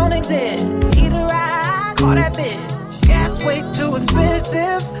 Don't exist. Either I call that bitch. Gas way too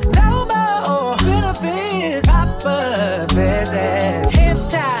expensive. No more benefits. Proper visit. Hands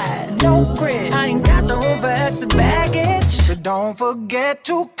tied. No grip. I ain't got the room for extra baggage. So don't forget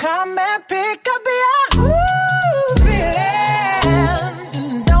to come and pick up your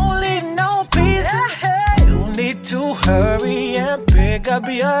feelings. Don't leave no pieces. You need to hurry and pick up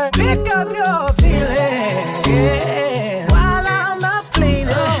your feelings. Yeah. While I'm up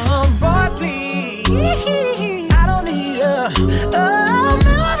cleaning, boy please, I don't need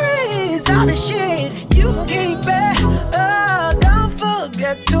memories, all the shit you can keep it. Don't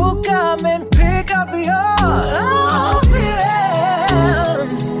forget to come and pick up your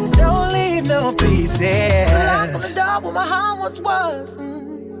feelings. Don't leave no pieces. Lock on the door where my heart once was,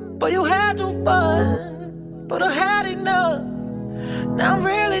 but you had too fun, but I had enough. Now I'm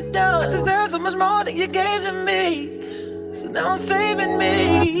really done. I deserve so much more than you gave to me. So now I'm saving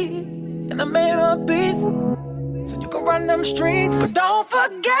me, and I made a peace, so you can run them streets. But don't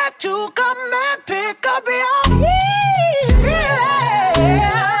forget to come and pick up your feelings.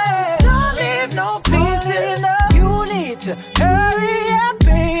 Don't leave no pieces. You need to hurry and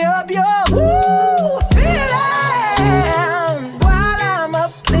pick up your feelings. While I'm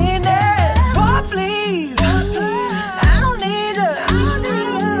up cleaning, boy please, I don't need it.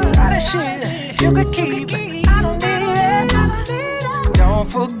 All that shit you could keep. Don't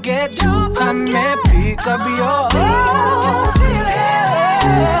forget to come and pick up your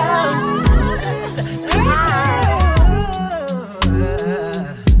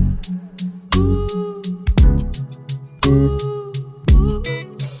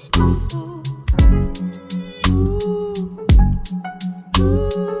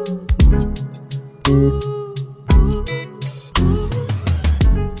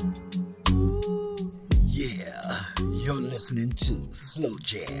Listening to Slow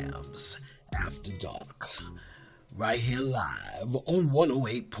Jams After Dark, right here live on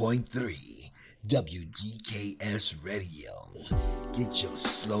 108.3 WGKS Radio. Get your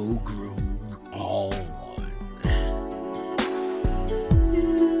slow groove on.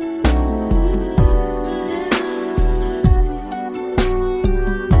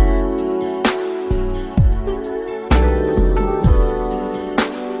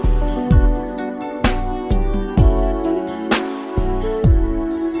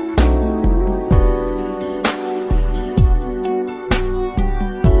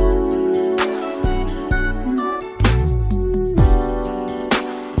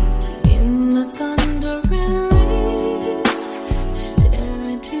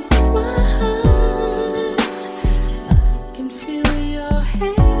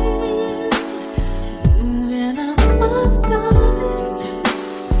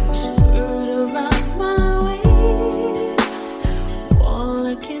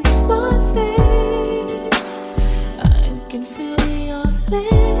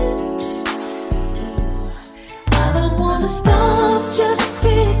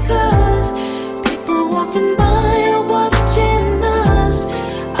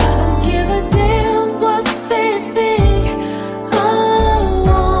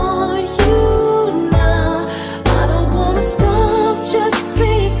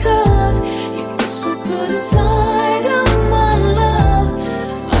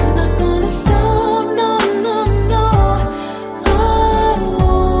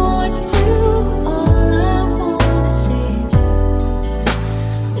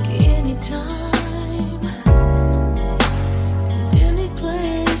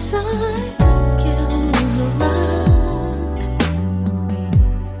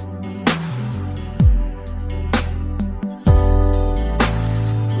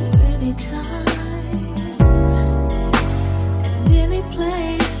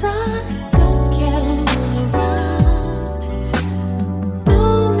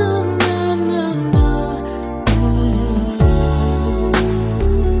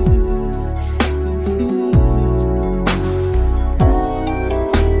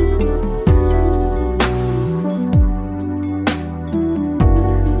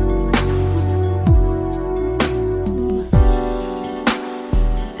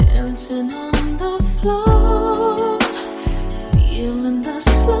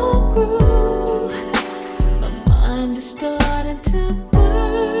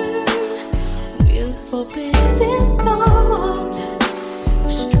 forbidden thought.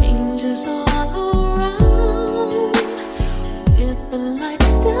 Strangers all around, with the lights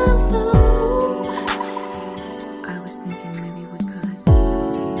still low. I was thinking maybe we could.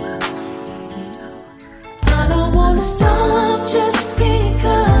 I don't wanna stop just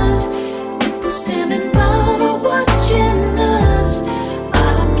because people standing round are watching us. I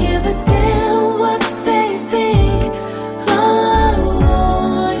don't give a damn what they think. I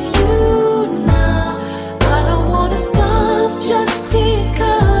want you now. I don't wanna stop just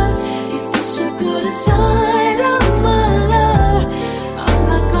because you feel so good inside of my love. I'm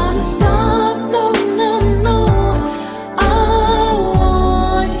not gonna stop, no, no, no. I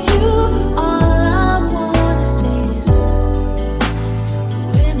want you. All I wanna say is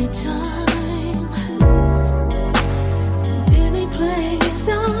anytime, any place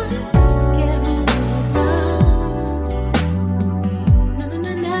I get around. No, no,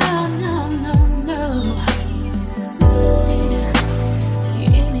 no, no, no, no, no.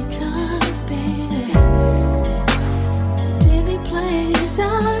 Anytime, baby. Any place I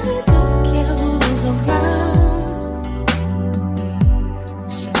don't care who's around.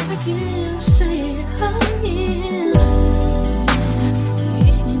 Say it again, say it again.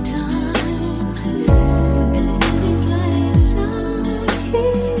 Anytime, any place I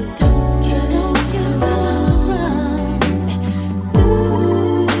don't care around.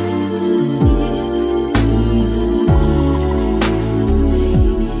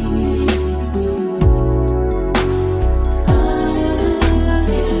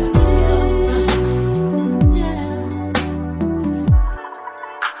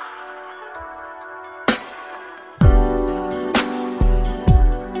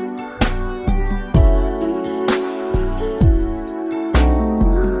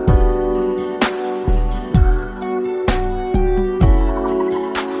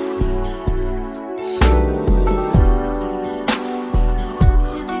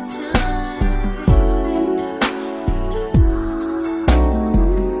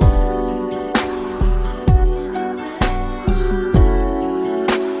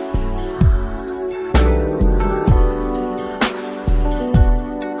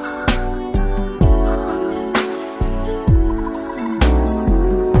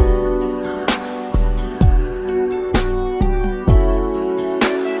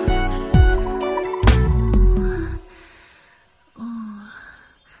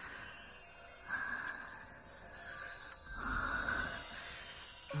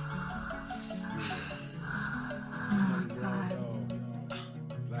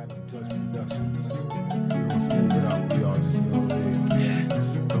 Platinum Touch Productions. We gon' smooth it out for y'all just a little bit.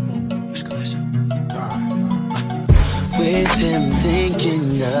 Come on. Let's go. With him thinking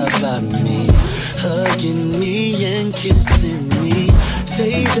about me, hugging me and kissing me.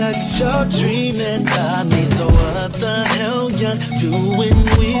 Say that you're dreaming about me, so what the hell you doing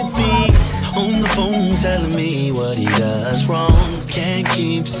with me? On the phone telling me what he does wrong. Can't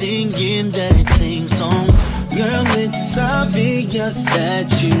keep singing that same song. Girl, it's obvious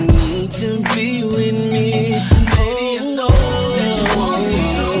that you need to be with me. Baby, I know that you want me,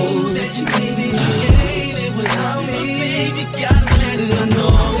 that you need me. You can't live without me. Baby, got a man and I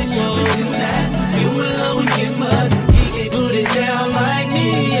know that you're missing that. You will always get mud. He can't put it down like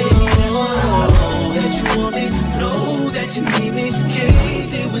me. Oh, that you want me, know that you need me. You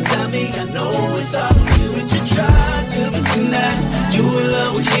can't live without me. I know it's all you and you try to pretend that you will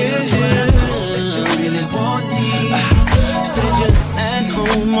always get him. Really want me. Said you're at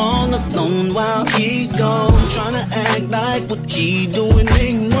home all alone while he's gone, trying to act like what he doing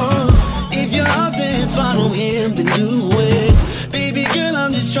ain't wrong. If your heart says follow him, then do it. Baby girl,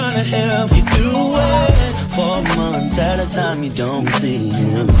 I'm just trying to help you through it. 4 months at a time you don't see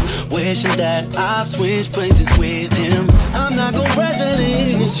him, wishing that I switch places with him. I'm not gonna pressure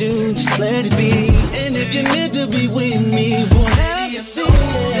this issue, just let it be. And if you're meant to be with me, we'll have to see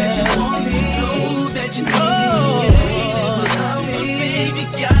that you want me. You need me, without me, baby,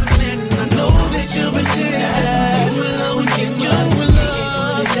 got a man, and I know that you'll pretend that you will always get you will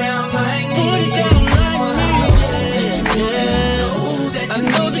love it down like me, put it down like me. I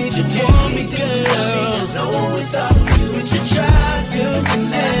know that you want me, girl. I know it's all you, but you try to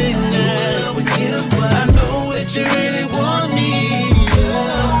pretend that. I know that you really want me,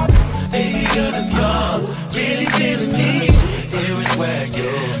 baby girl. If you're really feeling me, here is where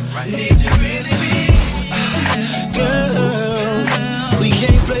you need to really be. Girl, we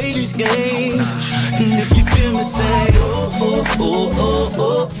can't play these games. And if you feel me, say oh, oh, oh, oh,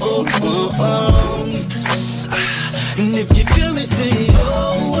 oh, oh, oh. And if you feel me, say oh,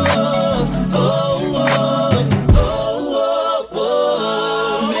 oh, oh, oh, oh, oh, oh.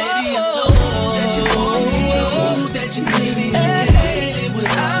 Baby, I know that you want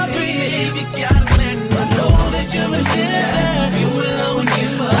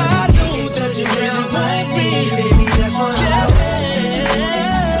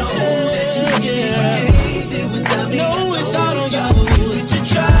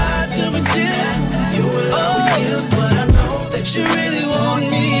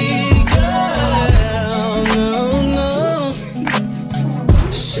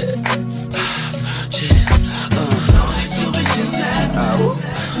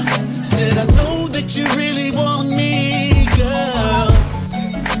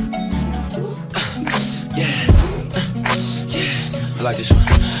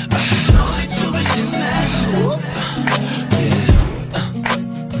Know that you've been missing that.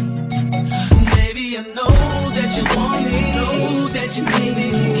 Baby, I know that you want me, know that you need me,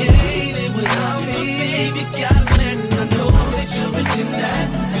 you can't live without me. Baby, got a man, and I know that you've been missing that.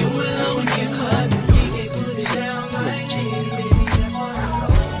 You alone can hurt me, we can put it down right here.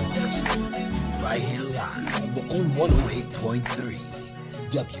 Right here live on 108.3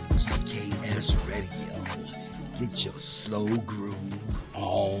 WGKS Radio. Get your slow groove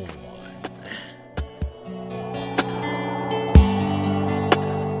on.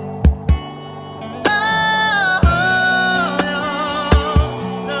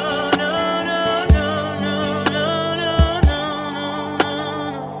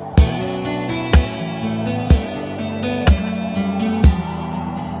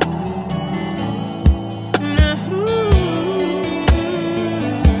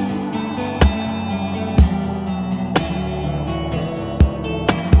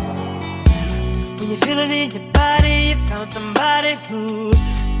 Somebody who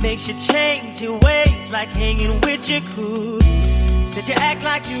makes you change your ways, like hanging with your crew. Said you act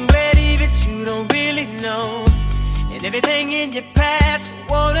like you're ready, but you don't really know. And everything in your past, you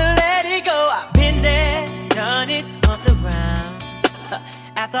wanna let it go. I've been there, done it on the ground.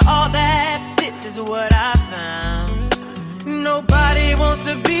 After all that, this is what I found. Nobody wants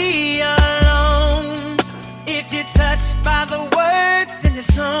to be alone. If you're touched by the words in the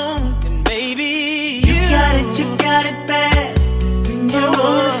song, then maybe you got it bad. When you're on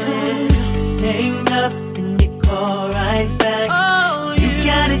the phone, hang up and you call right back. Oh, you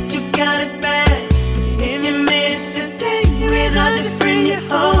got it bad. If you miss a day without your friend, your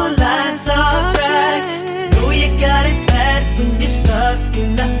whole life's off track. Know you got it bad when you're stuck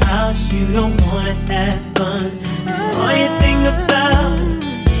in the house, you don't wanna have fun. That's all you think about.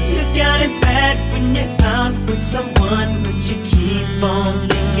 You got it bad when you're out with someone, but you keep on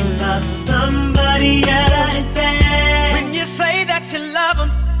thinking about somebody else. When you say that you love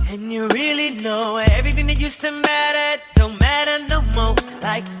them, and you really know everything that used to matter don't matter no more.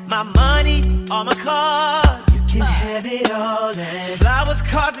 Like my money, all my cars, you can have it all. And flowers,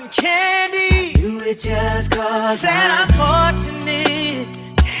 cards, and candy, do it just cause. Said I'm fortunate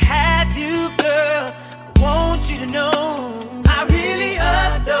to have you, girl. I want you to know I really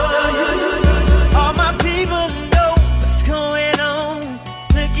adore you. All my people know what's going on.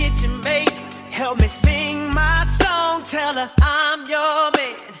 Look at your mate, help me sing my song. Tell her I'm your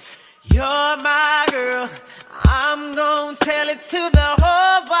man, you're my girl. I'm gonna tell it to the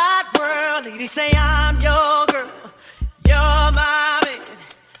whole wide world. Ladies say I'm your girl, you're my man.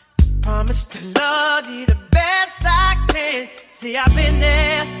 Promise to love you the best I can. See, I've been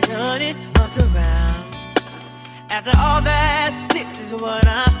there, done it up around. After all that, this is what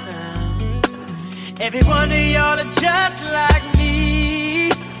I found. Every one of y'all are just like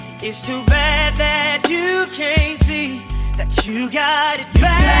me. It's too bad that you can't see that you got it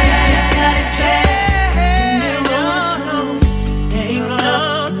bad. You got it bad. You're on the phone, hang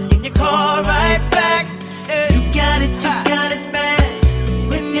up, and you call right back. You got it bad.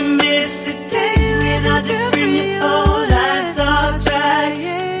 When you miss a day without your friend, your whole life's off track.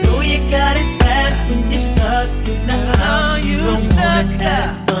 Know you got it bad when you're stuck in the house. You don't wanna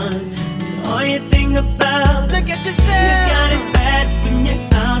have fun. That's all you think about. Look at yourself. You got it bad when you're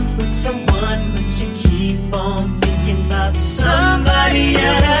out with someone, but you keep on thinking about somebody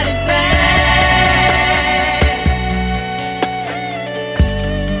else. Got it bad.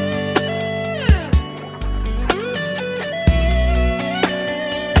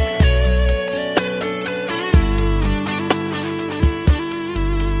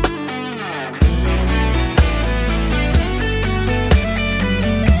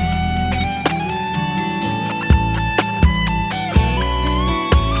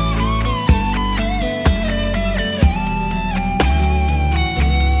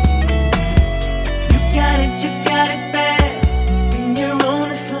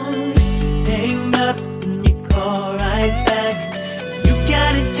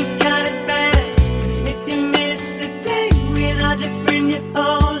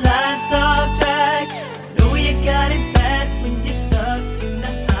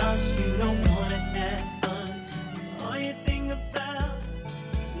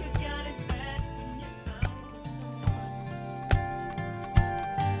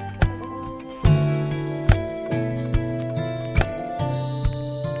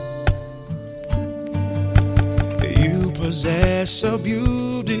 Possess a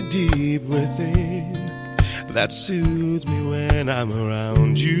beauty deep within that soothes me when I'm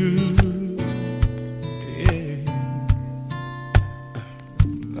around you. Yeah.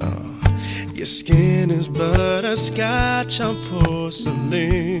 Your skin is butterscotch, I'm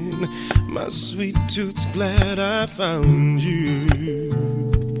porcelain. My sweet tooth's glad I found you.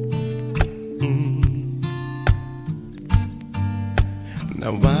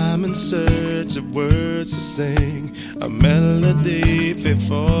 Now I'm in search of words to sing, a melody fit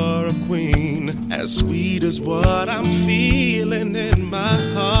for a queen, as sweet as what I'm feeling in my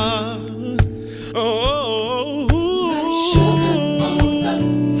heart. Oh,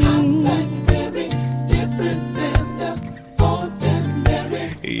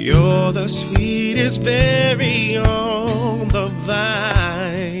 you're the sweetest berry on the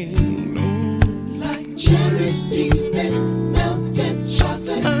vine. Ooh. Like cherries deep in melted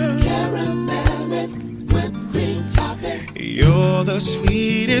chocolate, caramel and whipped cream topping. You're the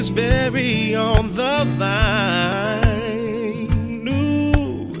sweetest berry on the vine.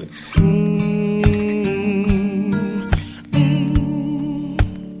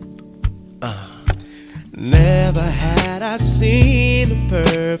 Never had I seen a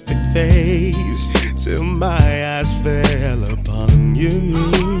perfect face till my eyes fell upon you.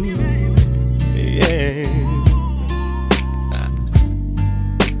 Yeah.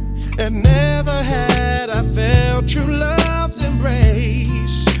 And never had I felt true love's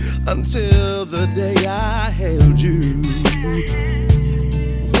embrace until the day I held you.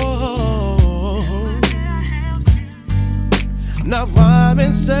 Whoa. Now I'm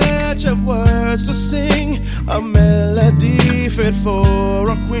in search of words to sing, a melody fit for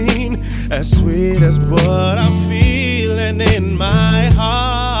a queen, as sweet as what I'm feeling in my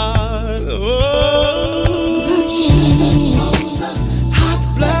heart. Oh, hot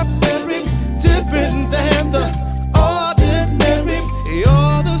blackberry, different than the ordinary.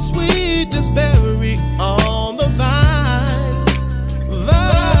 You're the sweetest berry on the vine.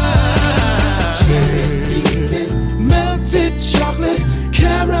 Melted chocolate,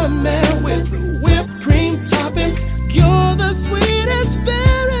 caramel with whipped cream topping. You're the sweetest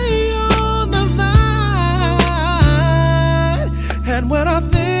berry on the vine. And when I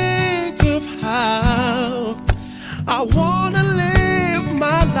think of how I wanna live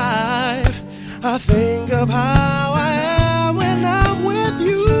my life, I think of how I am when I'm with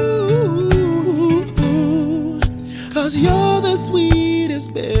you. 'Cause you're the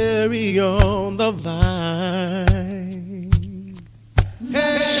sweetest berry on the vine.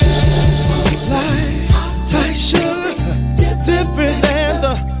 Hey. Like sugar, different than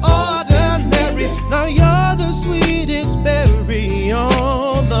the ordinary. Now you're the sweetest berry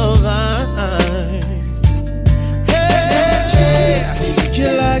on the vine. Hey, you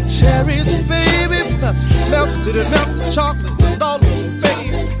like cherries, baby, melted chocolate with all the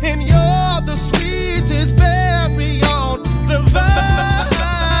baby. And you're the sweetest berry on the vine.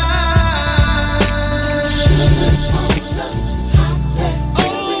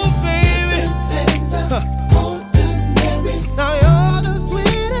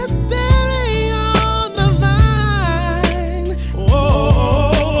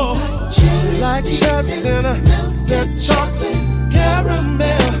 That chocolate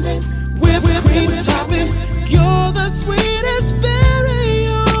caramel with cream topping. You're the sweetest berry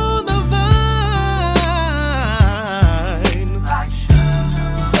on the vine.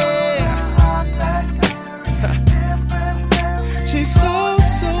 Yeah. She's so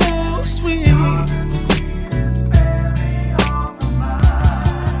sweet. You're the sweetest berry.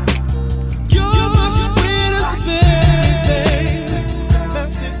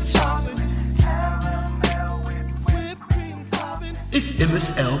 It's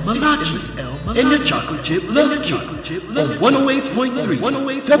MSL Malachi and the Chocolate Chip Love Kit on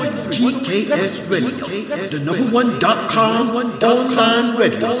 108.3 WGKS Radio, the #1.com online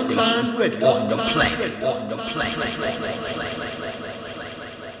radio station on the planet.